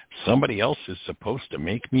somebody else is supposed to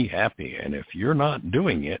make me happy, and if you're not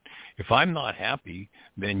doing it, if I'm not happy,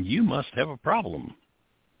 then you must have a problem.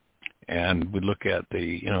 And we look at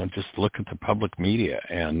just look at the public media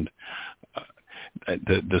and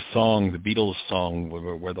the song, the Beatles song,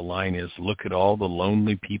 where the line is, "Look at all the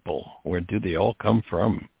lonely people. Where do they all come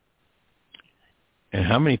from?" And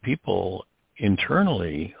how many people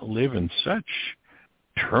internally live in such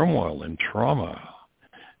turmoil and trauma?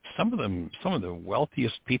 Some of the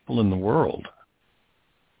wealthiest people in the world,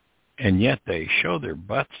 and yet they show their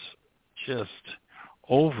butts just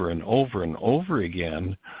over and over and over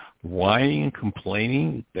again, whining and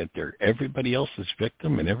complaining that they're everybody else's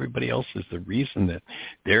victim and everybody else is the reason that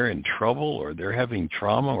they're in trouble or they're having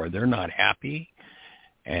trauma or they're not happy.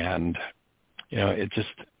 And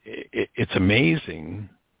it's amazing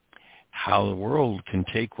how the world can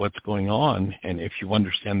take what's going on, and if you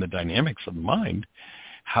understand the dynamics of the mind,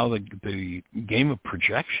 how the game of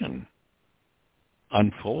projection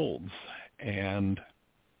unfolds, and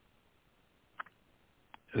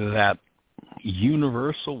that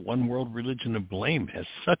universal one world religion of blame has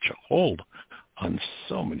such a hold on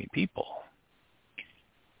so many people.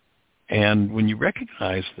 And when you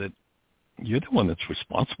recognize that you're the one that's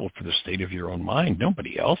responsible for the state of your own mind,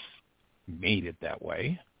 nobody else made it that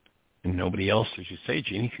way, and nobody else, as you say,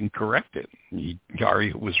 Jeannie, can correct it.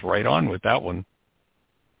 Yari was right on with that one.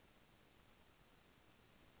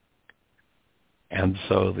 And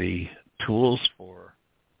so the tools for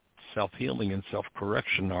self-healing and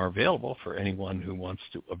self-correction are available for anyone who wants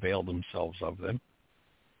to avail themselves of them.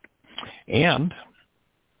 And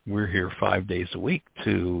we're here 5 days a week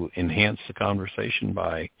to enhance the conversation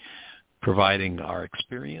by providing our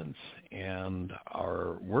experience and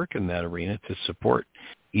our work in that arena to support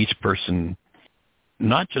each person,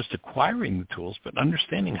 not just acquiring the tools, but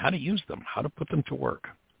understanding how to use them, how to put them to work,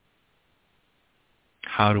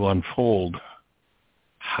 how to unfold,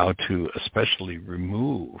 how to especially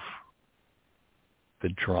remove the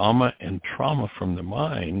drama and trauma from the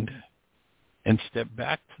mind and step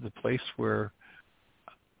back to the place where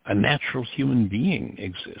a natural human being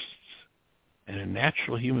exists. And a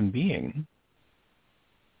natural human being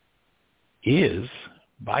is,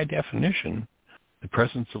 by definition, the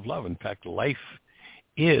presence of love. In fact, life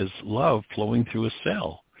is love flowing through a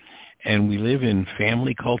cell. And we live in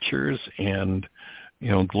family cultures and,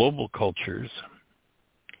 global cultures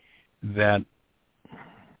that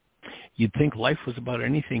you'd think life was about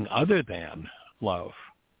anything other than love,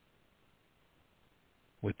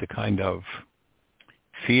 with the kind of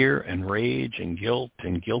fear and rage and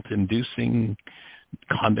guilt-inducing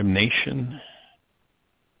condemnation.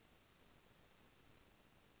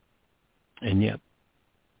 And yet,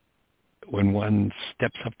 when one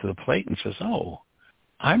steps up to the plate and says, "Oh,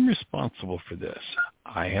 I'm responsible for this,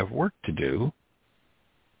 I have work to do,"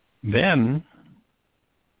 then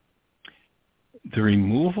the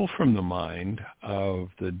removal from the mind of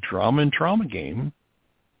the drama and trauma game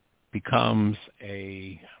becomes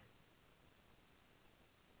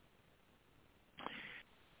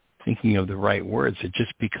thinking of the right words, it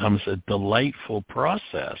just becomes a delightful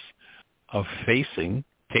process of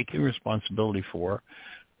taking responsibility for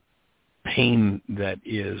pain that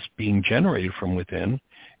is being generated from within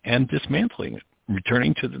and dismantling it,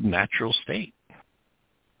 returning to the natural state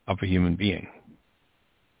of a human being.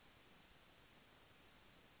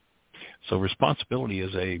 So responsibility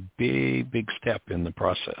is a big, big step in the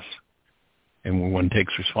process. And when one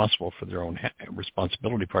takes responsibility for their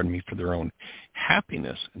own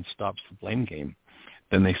happiness and stops the blame game,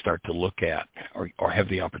 then they start to look at or have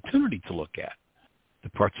the opportunity to look at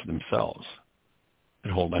the parts of themselves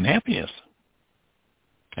that hold unhappiness.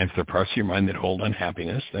 And if there are parts of your mind that hold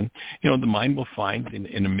unhappiness, then, the mind will find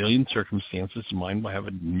in a million circumstances, the mind will have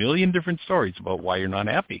a million different stories about why you're not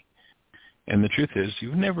happy. And the truth is,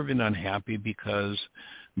 you've never been unhappy because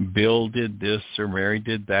Bill did this, or Mary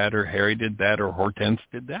did that, or Harry did that, or Hortense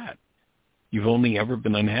did that. You've only ever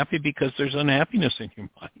been unhappy because there's unhappiness in your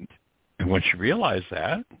mind. And once you realize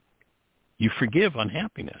that, you forgive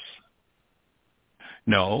unhappiness.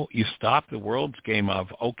 No, you stop the world's game of,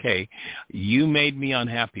 okay, you made me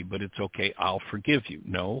unhappy, but it's okay, I'll forgive you.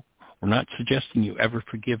 No, we're not suggesting you ever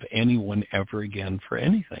forgive anyone ever again for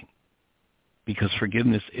anything. because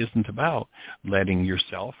forgiveness isn't about letting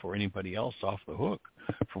yourself or anybody else off the hook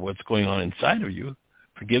for what's going on inside of you.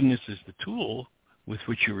 Forgiveness is the tool with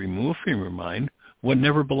which you remove from your mind what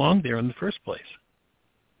never belonged there in the first place,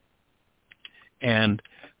 and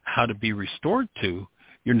how to be restored to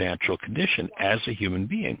your natural condition as a human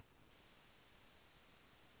being.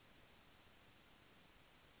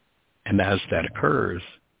 And as that occurs,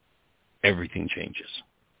 everything changes.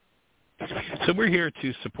 So we're here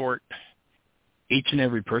to support each and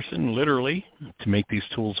every person, literally, to make these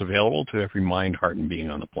tools available to every mind, heart, and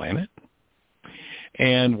being on the planet.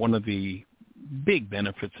 And one of the big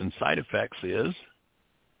benefits and side effects is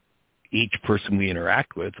each person we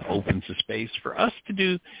interact with opens a space for us to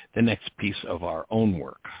do the next piece of our own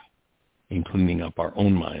work in cleaning up our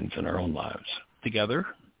own minds and our own lives. Together,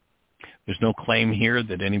 there's no claim here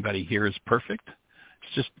that anybody here is perfect.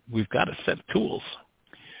 It's just we've got a set of tools.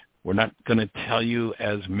 We're not going to tell you,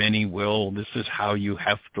 as many will, this is how you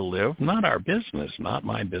have to live. Not our business, not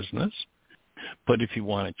my business. But if you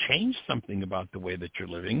want to change something about the way that you're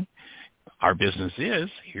living, our business is,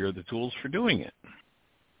 here are the tools for doing it.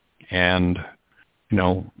 And,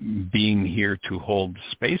 being here to hold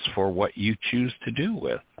space for what you choose to do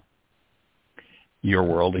with your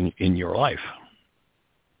world in your life.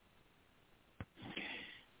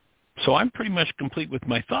 So I'm pretty much complete with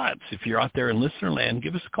my thoughts. If you're out there in listener land,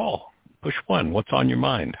 give us a call. Push 1. What's on your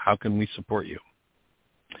mind? How can we support you?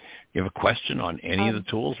 You have a question on any of the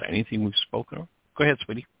tools, anything we've spoken of? Go ahead,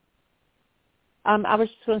 sweetie. I was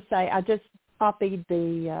just going to say, I just copied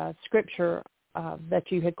the scripture that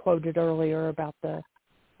you had quoted earlier about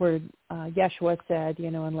where Yeshua said,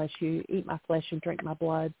 unless you eat my flesh and drink my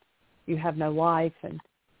blood, you have no life.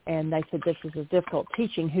 And they said, this is a difficult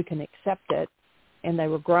teaching. Who can accept it? And they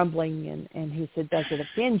were grumbling, and he said, does it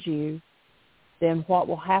offend you? Then what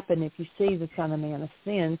will happen if you see the Son of Man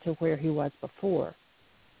ascend to where he was before?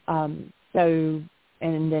 And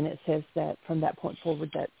then it says that from that point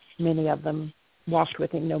forward that many of them walked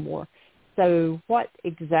with him no more. So what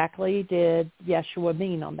exactly did Yeshua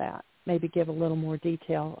mean on that? Maybe give a little more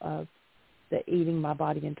detail of the eating my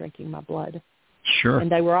body and drinking my blood. Sure.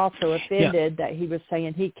 And they were also offended that he was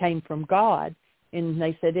saying he came from God. And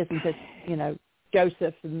they said, isn't this,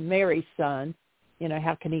 Joseph and Mary's son,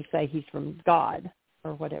 how can he say he's from God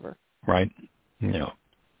or whatever? Right. No.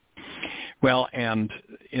 Well, and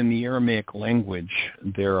in the Aramaic language,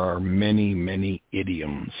 there are many, many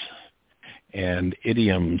idioms, and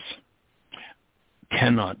idioms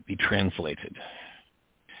cannot be translated.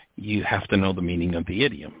 You have to know the meaning of the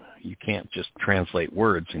idiom. You can't just translate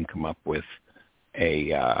words and come up with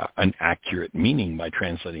an accurate meaning by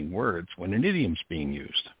translating words when an idiom's being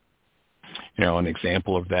used. An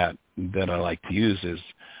example of that I like to use is,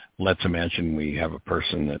 let's imagine we have a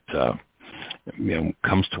person that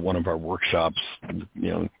comes to one of our workshops,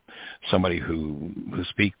 somebody who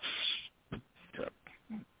speaks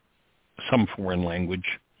some foreign language,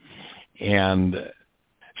 and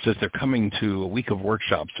says they're coming to a week of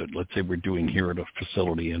workshops that, let's say, we're doing here at a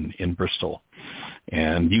facility in Bristol.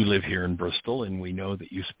 And you live here in Bristol, and we know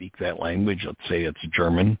that you speak that language. Let's say it's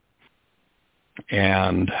German.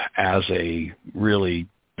 And as a really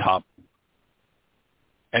top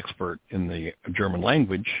expert in the German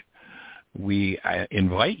language, we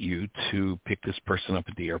invite you to pick this person up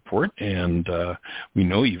at the airport, and we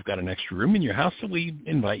know you've got an extra room in your house, so we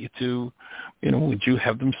invite you to, would you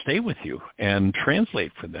have them stay with you and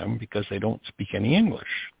translate for them because they don't speak any English.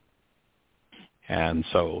 And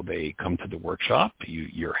so they come to the workshop.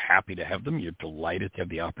 You're happy to have them. You're delighted to have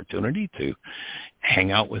the opportunity to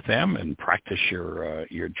hang out with them and practice your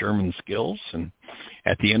German skills. And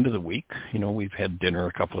at the end of the week, we've had dinner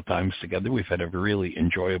a couple of times together. We've had a really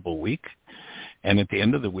enjoyable week. And at the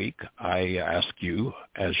end of the week, I ask you,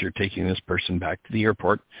 as you're taking this person back to the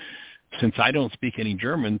airport, since I don't speak any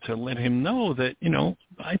German, to let him know that,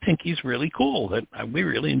 I think he's really cool, that we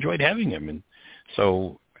really enjoyed having him. And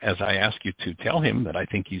so as I ask you to tell him that I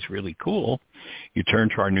think he's really cool, you turn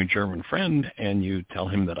to our new German friend and you tell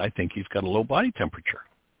him that I think he's got a low body temperature.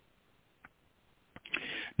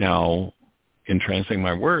 Now, in translating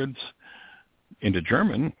my words into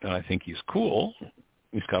German, that I think he's cool,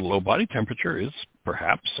 he's got a low body temperature is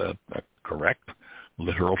perhaps a correct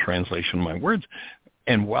literal translation of my words.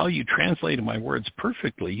 And while you translated my words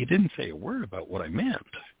perfectly, you didn't say a word about what I meant.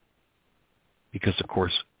 Because, of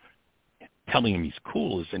course, telling him he's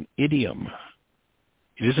cool is an idiom.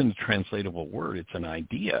 It isn't a translatable word. It's an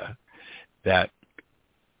idea that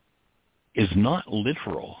is not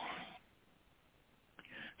literal.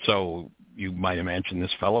 So you might imagine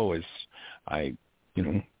this fellow as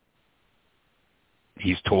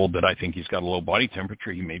he's told that I think he's got a low body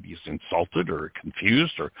temperature. He maybe is insulted or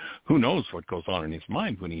confused, or who knows what goes on in his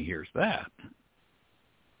mind when he hears that.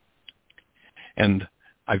 And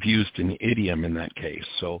I've used an idiom in that case.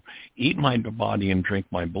 So eat my body and drink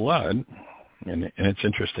my blood. And it's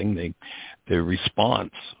interesting. The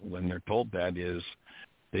response when they're told that is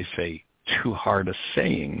they say, too hard a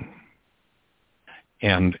saying.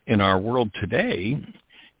 And in our world today,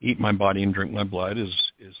 eat my body and drink my blood is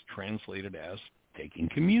translated as taking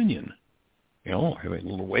communion. You know, a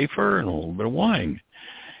little wafer and a little bit of wine.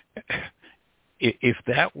 If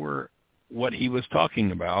that were what he was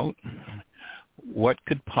talking about, what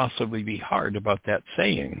could possibly be hard about that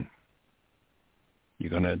saying? You're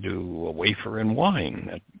going to do a wafer and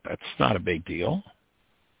wine. That's not a big deal.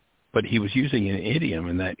 But he was using an idiom,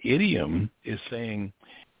 and that idiom is saying,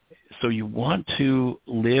 so you want to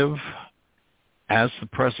live as the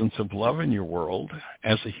presence of love in your world,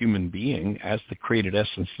 as a human being, as the created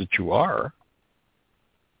essence that you are.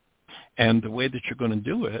 And the way that you're going to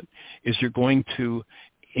do it is you're going to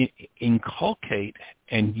inculcate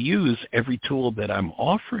and use every tool that I'm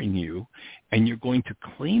offering you, and you're going to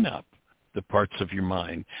clean up the parts of your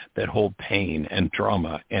mind that hold pain and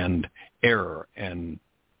drama and error and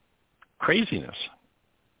craziness.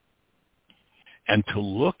 And to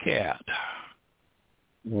look at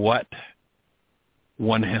what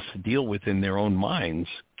one has to deal with in their own minds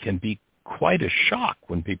can be quite a shock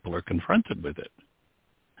when people are confronted with it.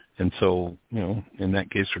 And so, you know, in that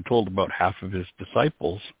case, we're told about half of his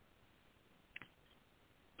disciples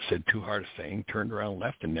said too hard a saying, turned around,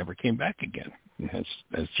 left, and never came back again.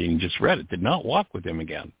 As Jeanie just read, it did not walk with him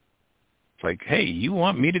again. It's like, hey, you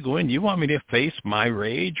want me to go in? You want me to face my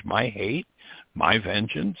rage, my hate, my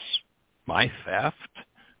vengeance, my theft,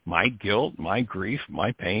 my guilt, my grief,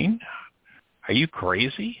 my pain? Are you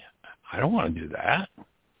crazy? I don't want to do that.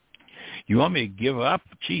 You want me to give up?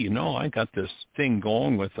 Gee, you know, I got this thing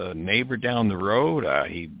going with a neighbor down the road.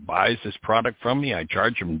 He buys this product from me. I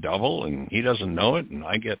charge him double, and he doesn't know it, and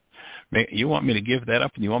I get... You want me to give that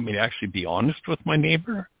up, and you want me to actually be honest with my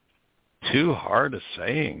neighbor? Too hard a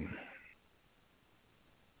saying.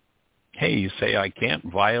 Hey, you say I can't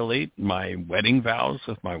violate my wedding vows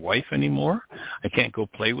with my wife anymore? I can't go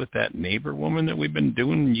play with that neighbor woman that we've been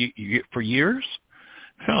doing for years?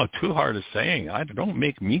 No, too hard a saying. Don't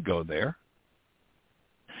make me go there.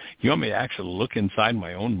 You want me to actually look inside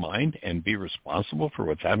my own mind and be responsible for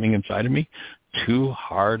what's happening inside of me? Too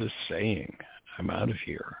hard a saying. I'm out of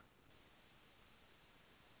here.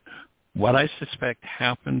 What I suspect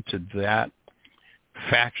happened to that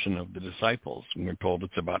faction of the disciples, and we're told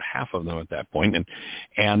it's about half of them at that point,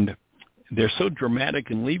 and they're so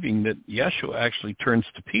dramatic in leaving that Yeshua actually turns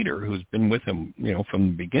to Peter, who's been with him, you know, from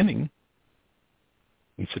the beginning.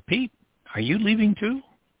 He said, Pete, are you leaving too?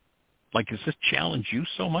 Like, does this challenge you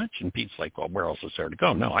so much? And Pete's like, well, where else is there to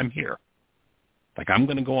go? No, I'm here. Like, I'm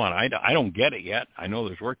going to go on. I don't get it yet. I know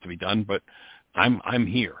there's work to be done, but I'm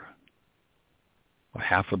here. Well,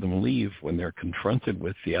 half of them leave when they're confronted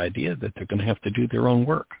with the idea that they're going to have to do their own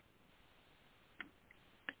work.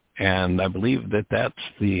 And I believe that that's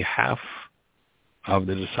the half of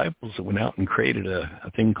the disciples that went out and created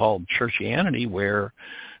a thing called churchianity, where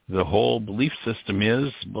the whole belief system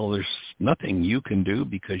is, well, there's nothing you can do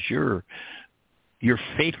because you're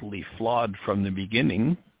fatally flawed from the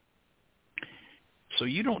beginning. So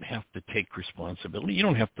you don't have to take responsibility. You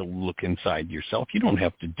don't have to look inside yourself. You don't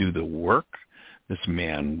have to do the work this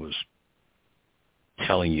man was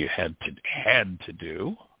telling you had to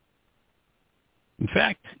do. In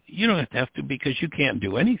fact, you don't have to because you can't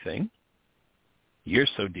do anything. You're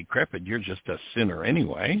so decrepit, you're just a sinner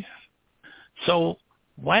anyway. So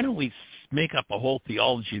why don't we make up a whole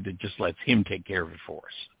theology that just lets him take care of it for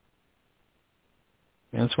us?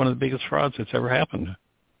 And it's one of the biggest frauds that's ever happened.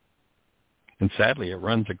 And sadly, it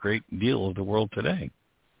runs a great deal of the world today.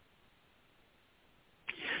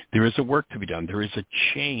 There is a work to be done. There is a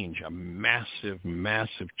change, a massive,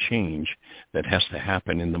 massive change that has to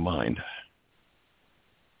happen in the mind.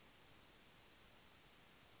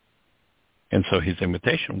 And so his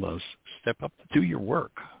invitation was, step up, do your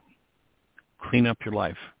work. Clean up your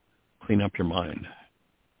life. Clean up your mind.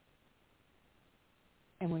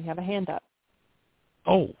 And we have a hand up.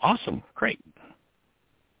 Oh, awesome. Great.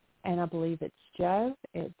 And I believe it's Joe.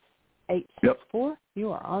 It's 864. Yep.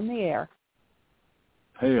 You are on the air.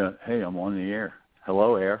 Hey, I'm on the air.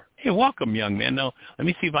 Hello, air. Hey, welcome, young man. Now, let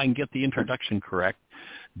me see if I can get the introduction correct.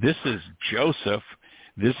 This is Joseph.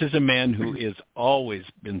 This is a man who has always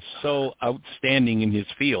been so outstanding in his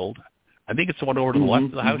field. I think it's the one over to the left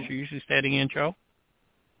of the house you're usually standing in, Joe.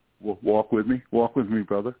 Walk with me,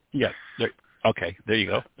 brother. Yes. Okay, there you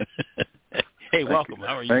go. Hey, welcome.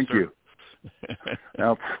 How are you, Thank sir? you.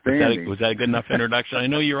 Outstanding. Was that a good enough introduction? I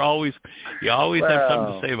know you always have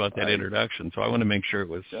something to say about that introduction, so I want to make sure it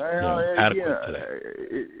was adequate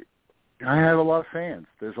today. I have a lot of fans.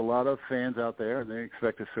 There's a lot of fans out there, and they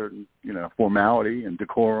expect a certain, formality and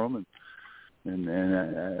decorum, and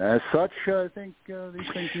as such, I think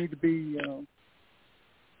these things need to be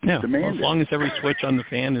demanded. Well, as long as every switch on the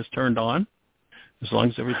fan is turned on. As long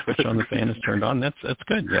as every switch on the fan is turned on, that's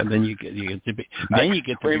good. Yeah, then you get to be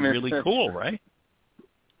really cool, right?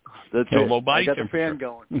 That's it. I got the fan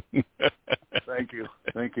going. Thank you.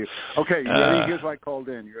 Okay, you ready? Here's why I called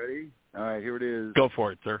in. You ready? All right, here it is. Go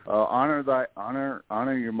for it, sir. Honor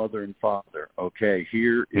your mother and father. Okay,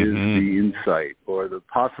 here is the insight or the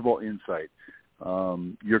possible insight.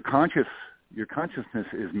 Your consciousness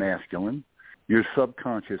is masculine. Your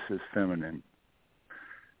subconscious is feminine.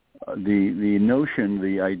 The notion,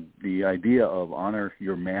 the idea of honor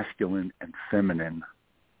your masculine and feminine.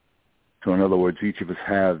 So in other words, each of us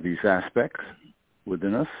have these aspects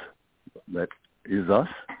within us that is us,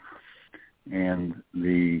 and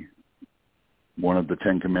one of the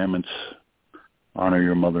 10 Commandments, honor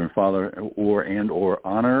your mother and father, or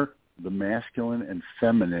honor the masculine and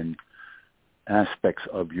feminine aspects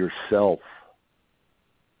of yourself.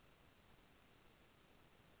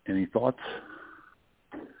 Any thoughts?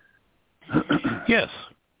 Yes.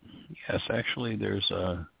 Actually, there's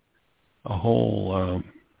a whole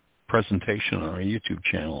presentation on our YouTube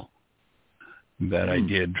channel that I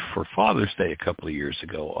did for Father's Day a couple of years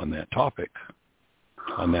ago on that topic,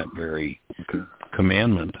 on that very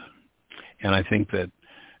commandment. And I think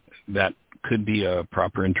that could be a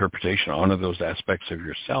proper interpretation, honor those aspects of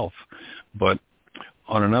yourself. But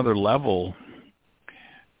on another level,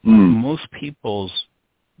 most people's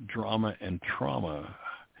drama and trauma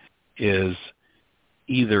is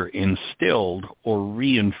either instilled or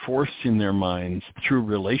reinforced in their minds through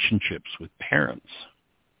relationships with parents,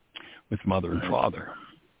 with mother and father.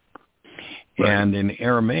 Right. And in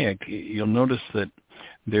Aramaic, you'll notice that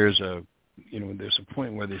there's a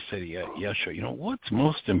point where they say to Yeshua, what's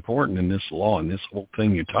most important in this law and this whole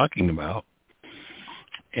thing you're talking about?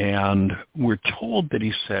 And we're told that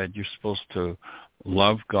he said you're supposed to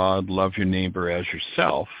love God, love your neighbor as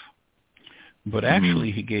yourself. But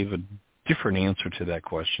actually, he gave a different answer to that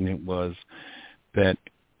question. It was that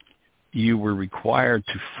you were required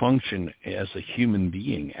to function as a human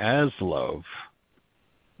being, as love,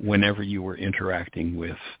 whenever you were interacting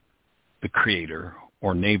with the Creator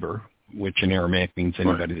or neighbor, which in Aramaic means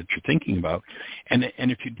anybody that you're thinking about. And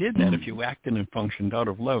if you did that, if you acted and functioned out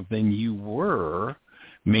of love, then you were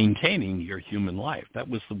maintaining your human life. That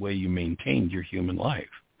was the way you maintained your human life.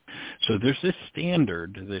 So there's this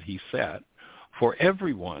standard that he set for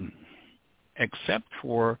everyone, except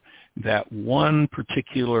for that one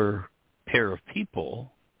particular pair of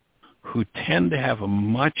people who tend to have a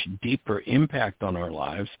much deeper impact on our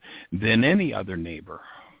lives than any other neighbor.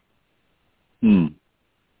 And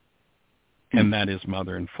that is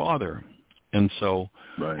mother and father. And so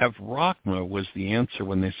Havrachma was the answer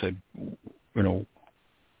when they said,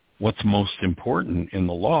 what's most important in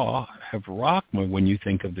the law? Havrachma, when you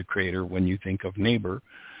think of the Creator, when you think of neighbor,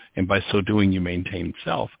 and by so doing, you maintain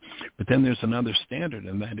self. But then there's another standard,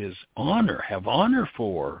 and that is honor. Have honor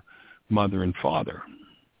for mother and father.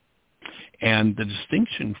 And the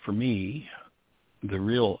distinction for me, the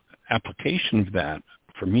real application of that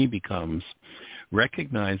for me becomes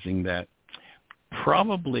recognizing that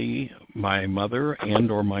probably my mother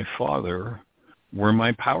and or my father were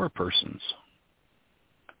my power persons.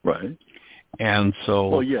 Right. And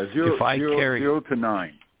so if I carry 0 to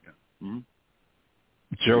 9. Yeah.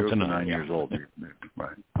 0 to 9 years old.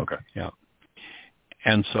 Right. Okay. Yeah.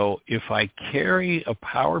 And so if I carry a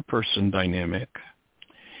power person dynamic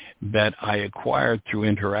that I acquired through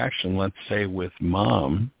interaction, let's say with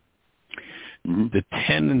mom, the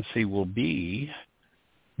tendency will be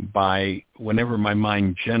by whenever my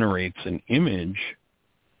mind generates an image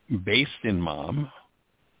based in mom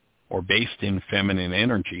or based in feminine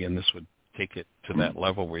energy, and this would take it to that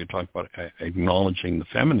level where you're talking about acknowledging the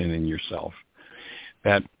feminine in yourself,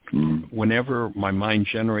 that whenever my mind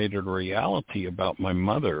generated a reality about my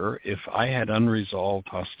mother, if I had unresolved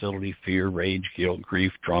hostility, fear, rage, guilt,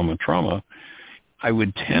 grief, trauma, I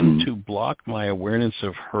would tend to block my awareness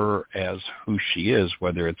of her as who she is,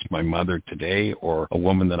 whether it's my mother today or a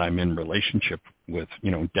woman that I'm in relationship with,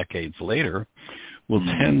 decades later, will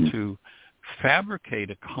tend to fabricate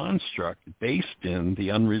a construct based in the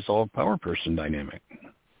unresolved power person dynamic.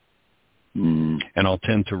 And I'll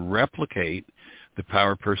tend to replicate the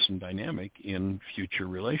power person dynamic in future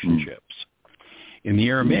relationships. In the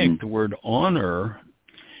Aramaic, the word honor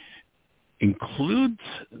includes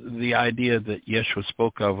the idea that Yeshua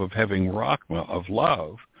spoke of having Rachma, of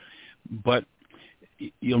love, but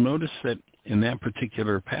you'll notice that in that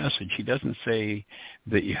particular passage, he doesn't say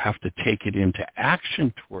that you have to take it into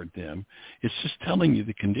action toward them. It's just telling you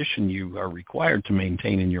the condition you are required to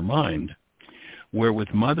maintain in your mind. Where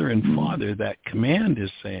with mother and father, that command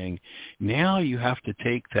is saying, now you have to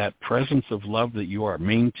take that presence of love that you are,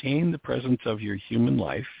 maintain the presence of your human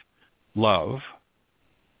life, love,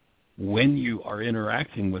 when you are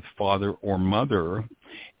interacting with father or mother,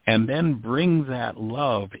 and then bring that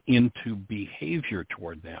love into behavior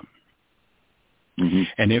toward them. Mm-hmm.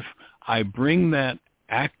 And if I bring that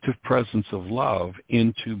active presence of love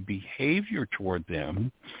into behavior toward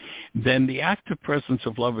them, then the active presence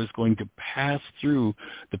of love is going to pass through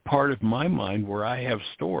the part of my mind where I have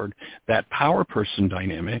stored that power person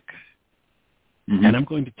dynamic, and I'm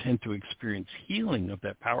going to tend to experience healing of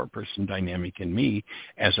that power person dynamic in me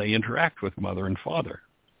as I interact with mother and father.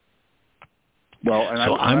 Well, and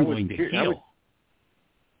so I'm going to heal.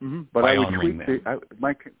 But I would tweak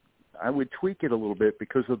I would tweak it a little bit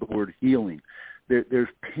because of the word healing.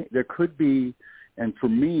 There could be, and for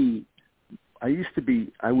me, I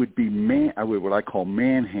would be what I call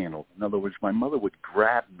manhandled. In other words, my mother would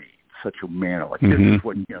grab me in such a manner, like this is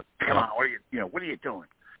what come on, what are you doing?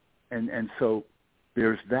 And so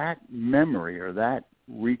there's that memory or that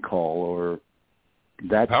recall or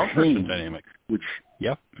that power pain, person dynamic, which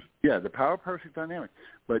the power person dynamic.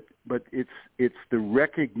 But it's the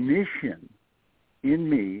recognition in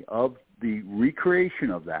me of the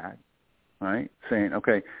recreation of that, right? Saying,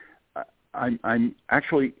 okay, I'm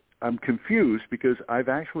confused because I've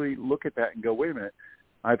actually looked at that and go, wait a minute,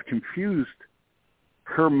 I've confused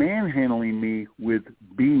her manhandling me with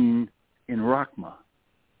being in Rachma.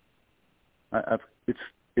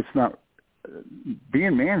 It's not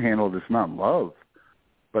being manhandled is not love,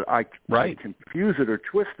 but I confuse it or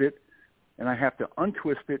twist it, and I have to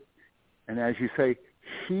untwist it, and as you say,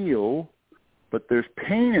 heal. But there's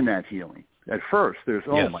pain in that healing. At first, there's,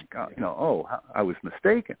 oh, my God, I was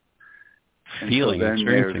mistaken. Feeling,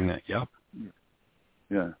 experiencing that,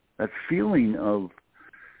 Yeah, that feeling of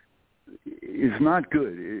is not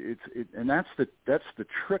good. And that's the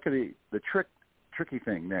tricky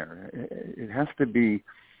thing there. It has to be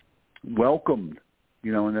welcomed,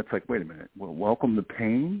 and that's like, wait a minute, well, welcome the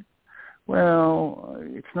pain? Well,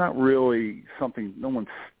 it's not really something, no one's,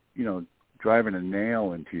 driving a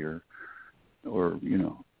nail into your, or,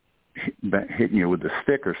 hitting you with a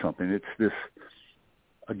stick or something. It's this,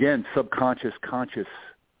 again, subconscious, conscious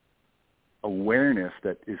awareness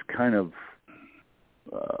that is kind of,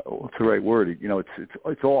 what's the right word?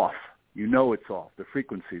 It's off. It's off. The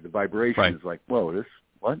frequency, the vibration is like, whoa, this,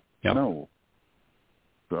 what? Yep. No.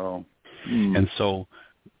 So. And so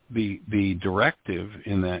the directive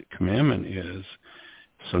in that commandment is,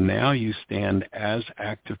 so now you stand as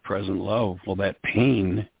active present love. Well, that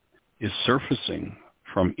pain is surfacing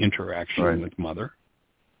from interaction with mother.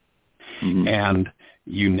 And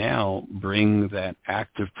you now bring that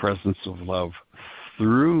active presence of love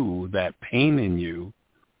through that pain in you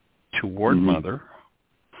toward mother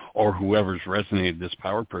or whoever's resonated this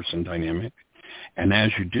power person dynamic. And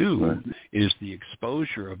as you do, it is the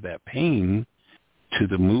exposure of that pain to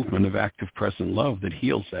the movement of active present love that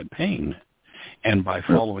heals that pain. And by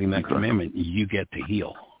following that commandment, you get to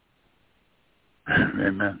heal.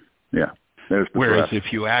 Amen. Yeah. Whereas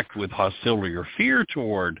if you act with hostility or fear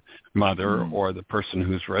toward mother or the person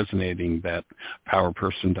who's resonating that power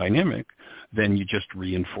person dynamic, then you just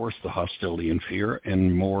reinforce the hostility and fear,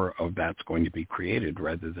 and more of that's going to be created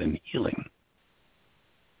rather than healing.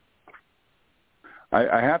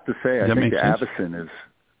 I have to say, I think the Avicen is,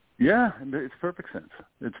 it's perfect sense.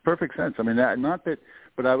 It's perfect sense. I mean, the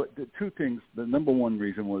two things, the number one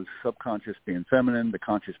reason was subconscious being feminine, the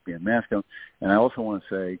conscious being masculine. And I also want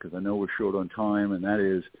to say, because I know we're short on time, and that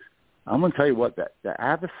is, I'm going to tell you what, the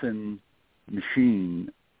Avicen machine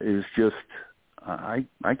is just, my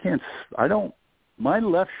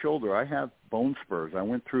left shoulder, I have bone spurs. I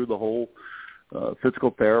went through the whole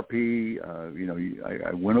physical therapy.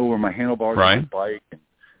 I went over my handlebars on my bike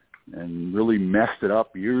and really messed it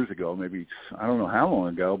up years ago, maybe I don't know how long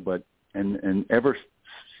ago, but and ever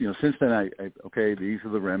since then these are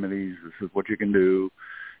the remedies, this is what you can do,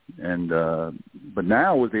 and but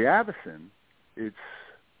now with the Avicen,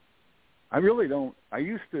 I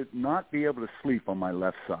used to not be able to sleep on my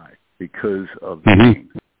left side because of the pain,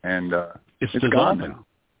 and it's gone now.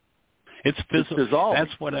 It's physical.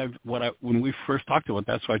 That's what when we first talked about,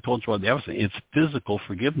 that's what I told you about the Avicen. It's physical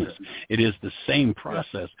forgiveness. It is the same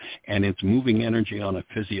process, and it's moving energy on a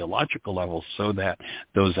physiological level so that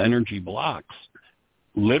those energy blocks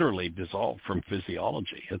literally dissolve from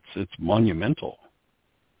physiology. It's monumental.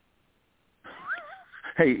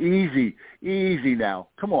 Hey, easy now.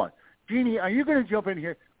 Come on. Jeannie, are you going to jump in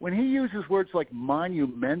here? When he uses words like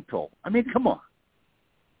monumental, I mean, come on.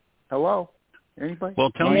 Hello? Anybody?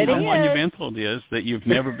 Well, tell me how monumental it is that you've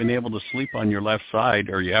never been able to sleep on your left side,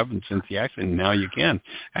 or you haven't since the accident. Now you can.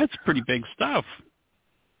 That's pretty big stuff.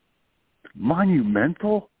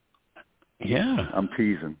 Monumental? Yeah. I'm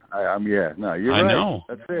teasing. You're right. I know.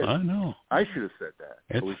 That's it. I know. I should have said that.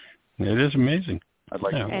 It is amazing. I'd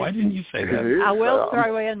like to. Why didn't you say that? I will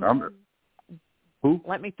throw in. Who?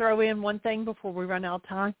 Let me throw in one thing before we run out of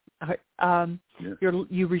time.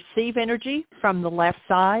 You receive energy from the left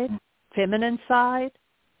side, feminine side,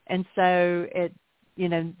 and so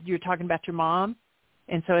you're talking about your mom,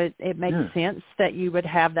 and so it makes sense that you would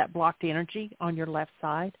have that blocked energy on your left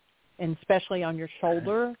side, and especially on your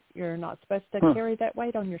shoulder. You're not supposed to carry that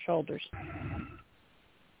weight on your shoulders.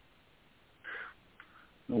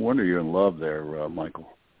 No wonder you're in love there, Michael.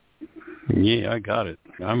 Yeah, I got it.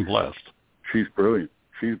 I'm blessed. She's brilliant.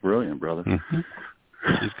 She's brilliant, brother. Mm-hmm.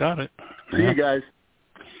 She's got it. See you guys.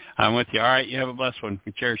 I'm with you. All right, you have a blessed one.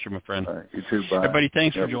 We cherish you, my friend. All right, you too. Bye. Everybody,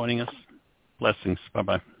 thanks for joining us. Blessings.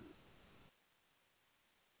 Bye-bye.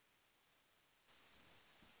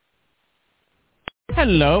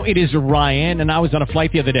 Hello, it is Ryan, and I was on a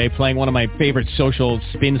flight the other day playing one of my favorite social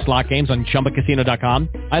spin slot games on ChumbaCasino.com.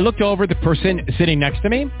 I looked over at the person sitting next to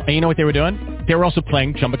me, and you know what they were doing? They were also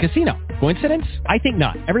playing Chumba Casino. Coincidence? I think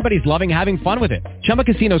not. Everybody's loving having fun with it. Chumba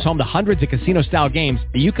Casino is home to hundreds of casino-style games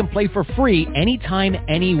that you can play for free anytime,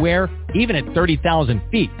 anywhere, even at 30,000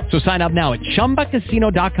 feet. So sign up now at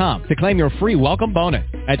ChumbaCasino.com to claim your free welcome bonus.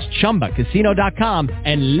 That's ChumbaCasino.com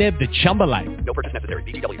and live the Chumba life. No purchase necessary.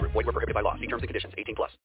 VGW. Void where prohibited by law. See terms and conditions. 18+.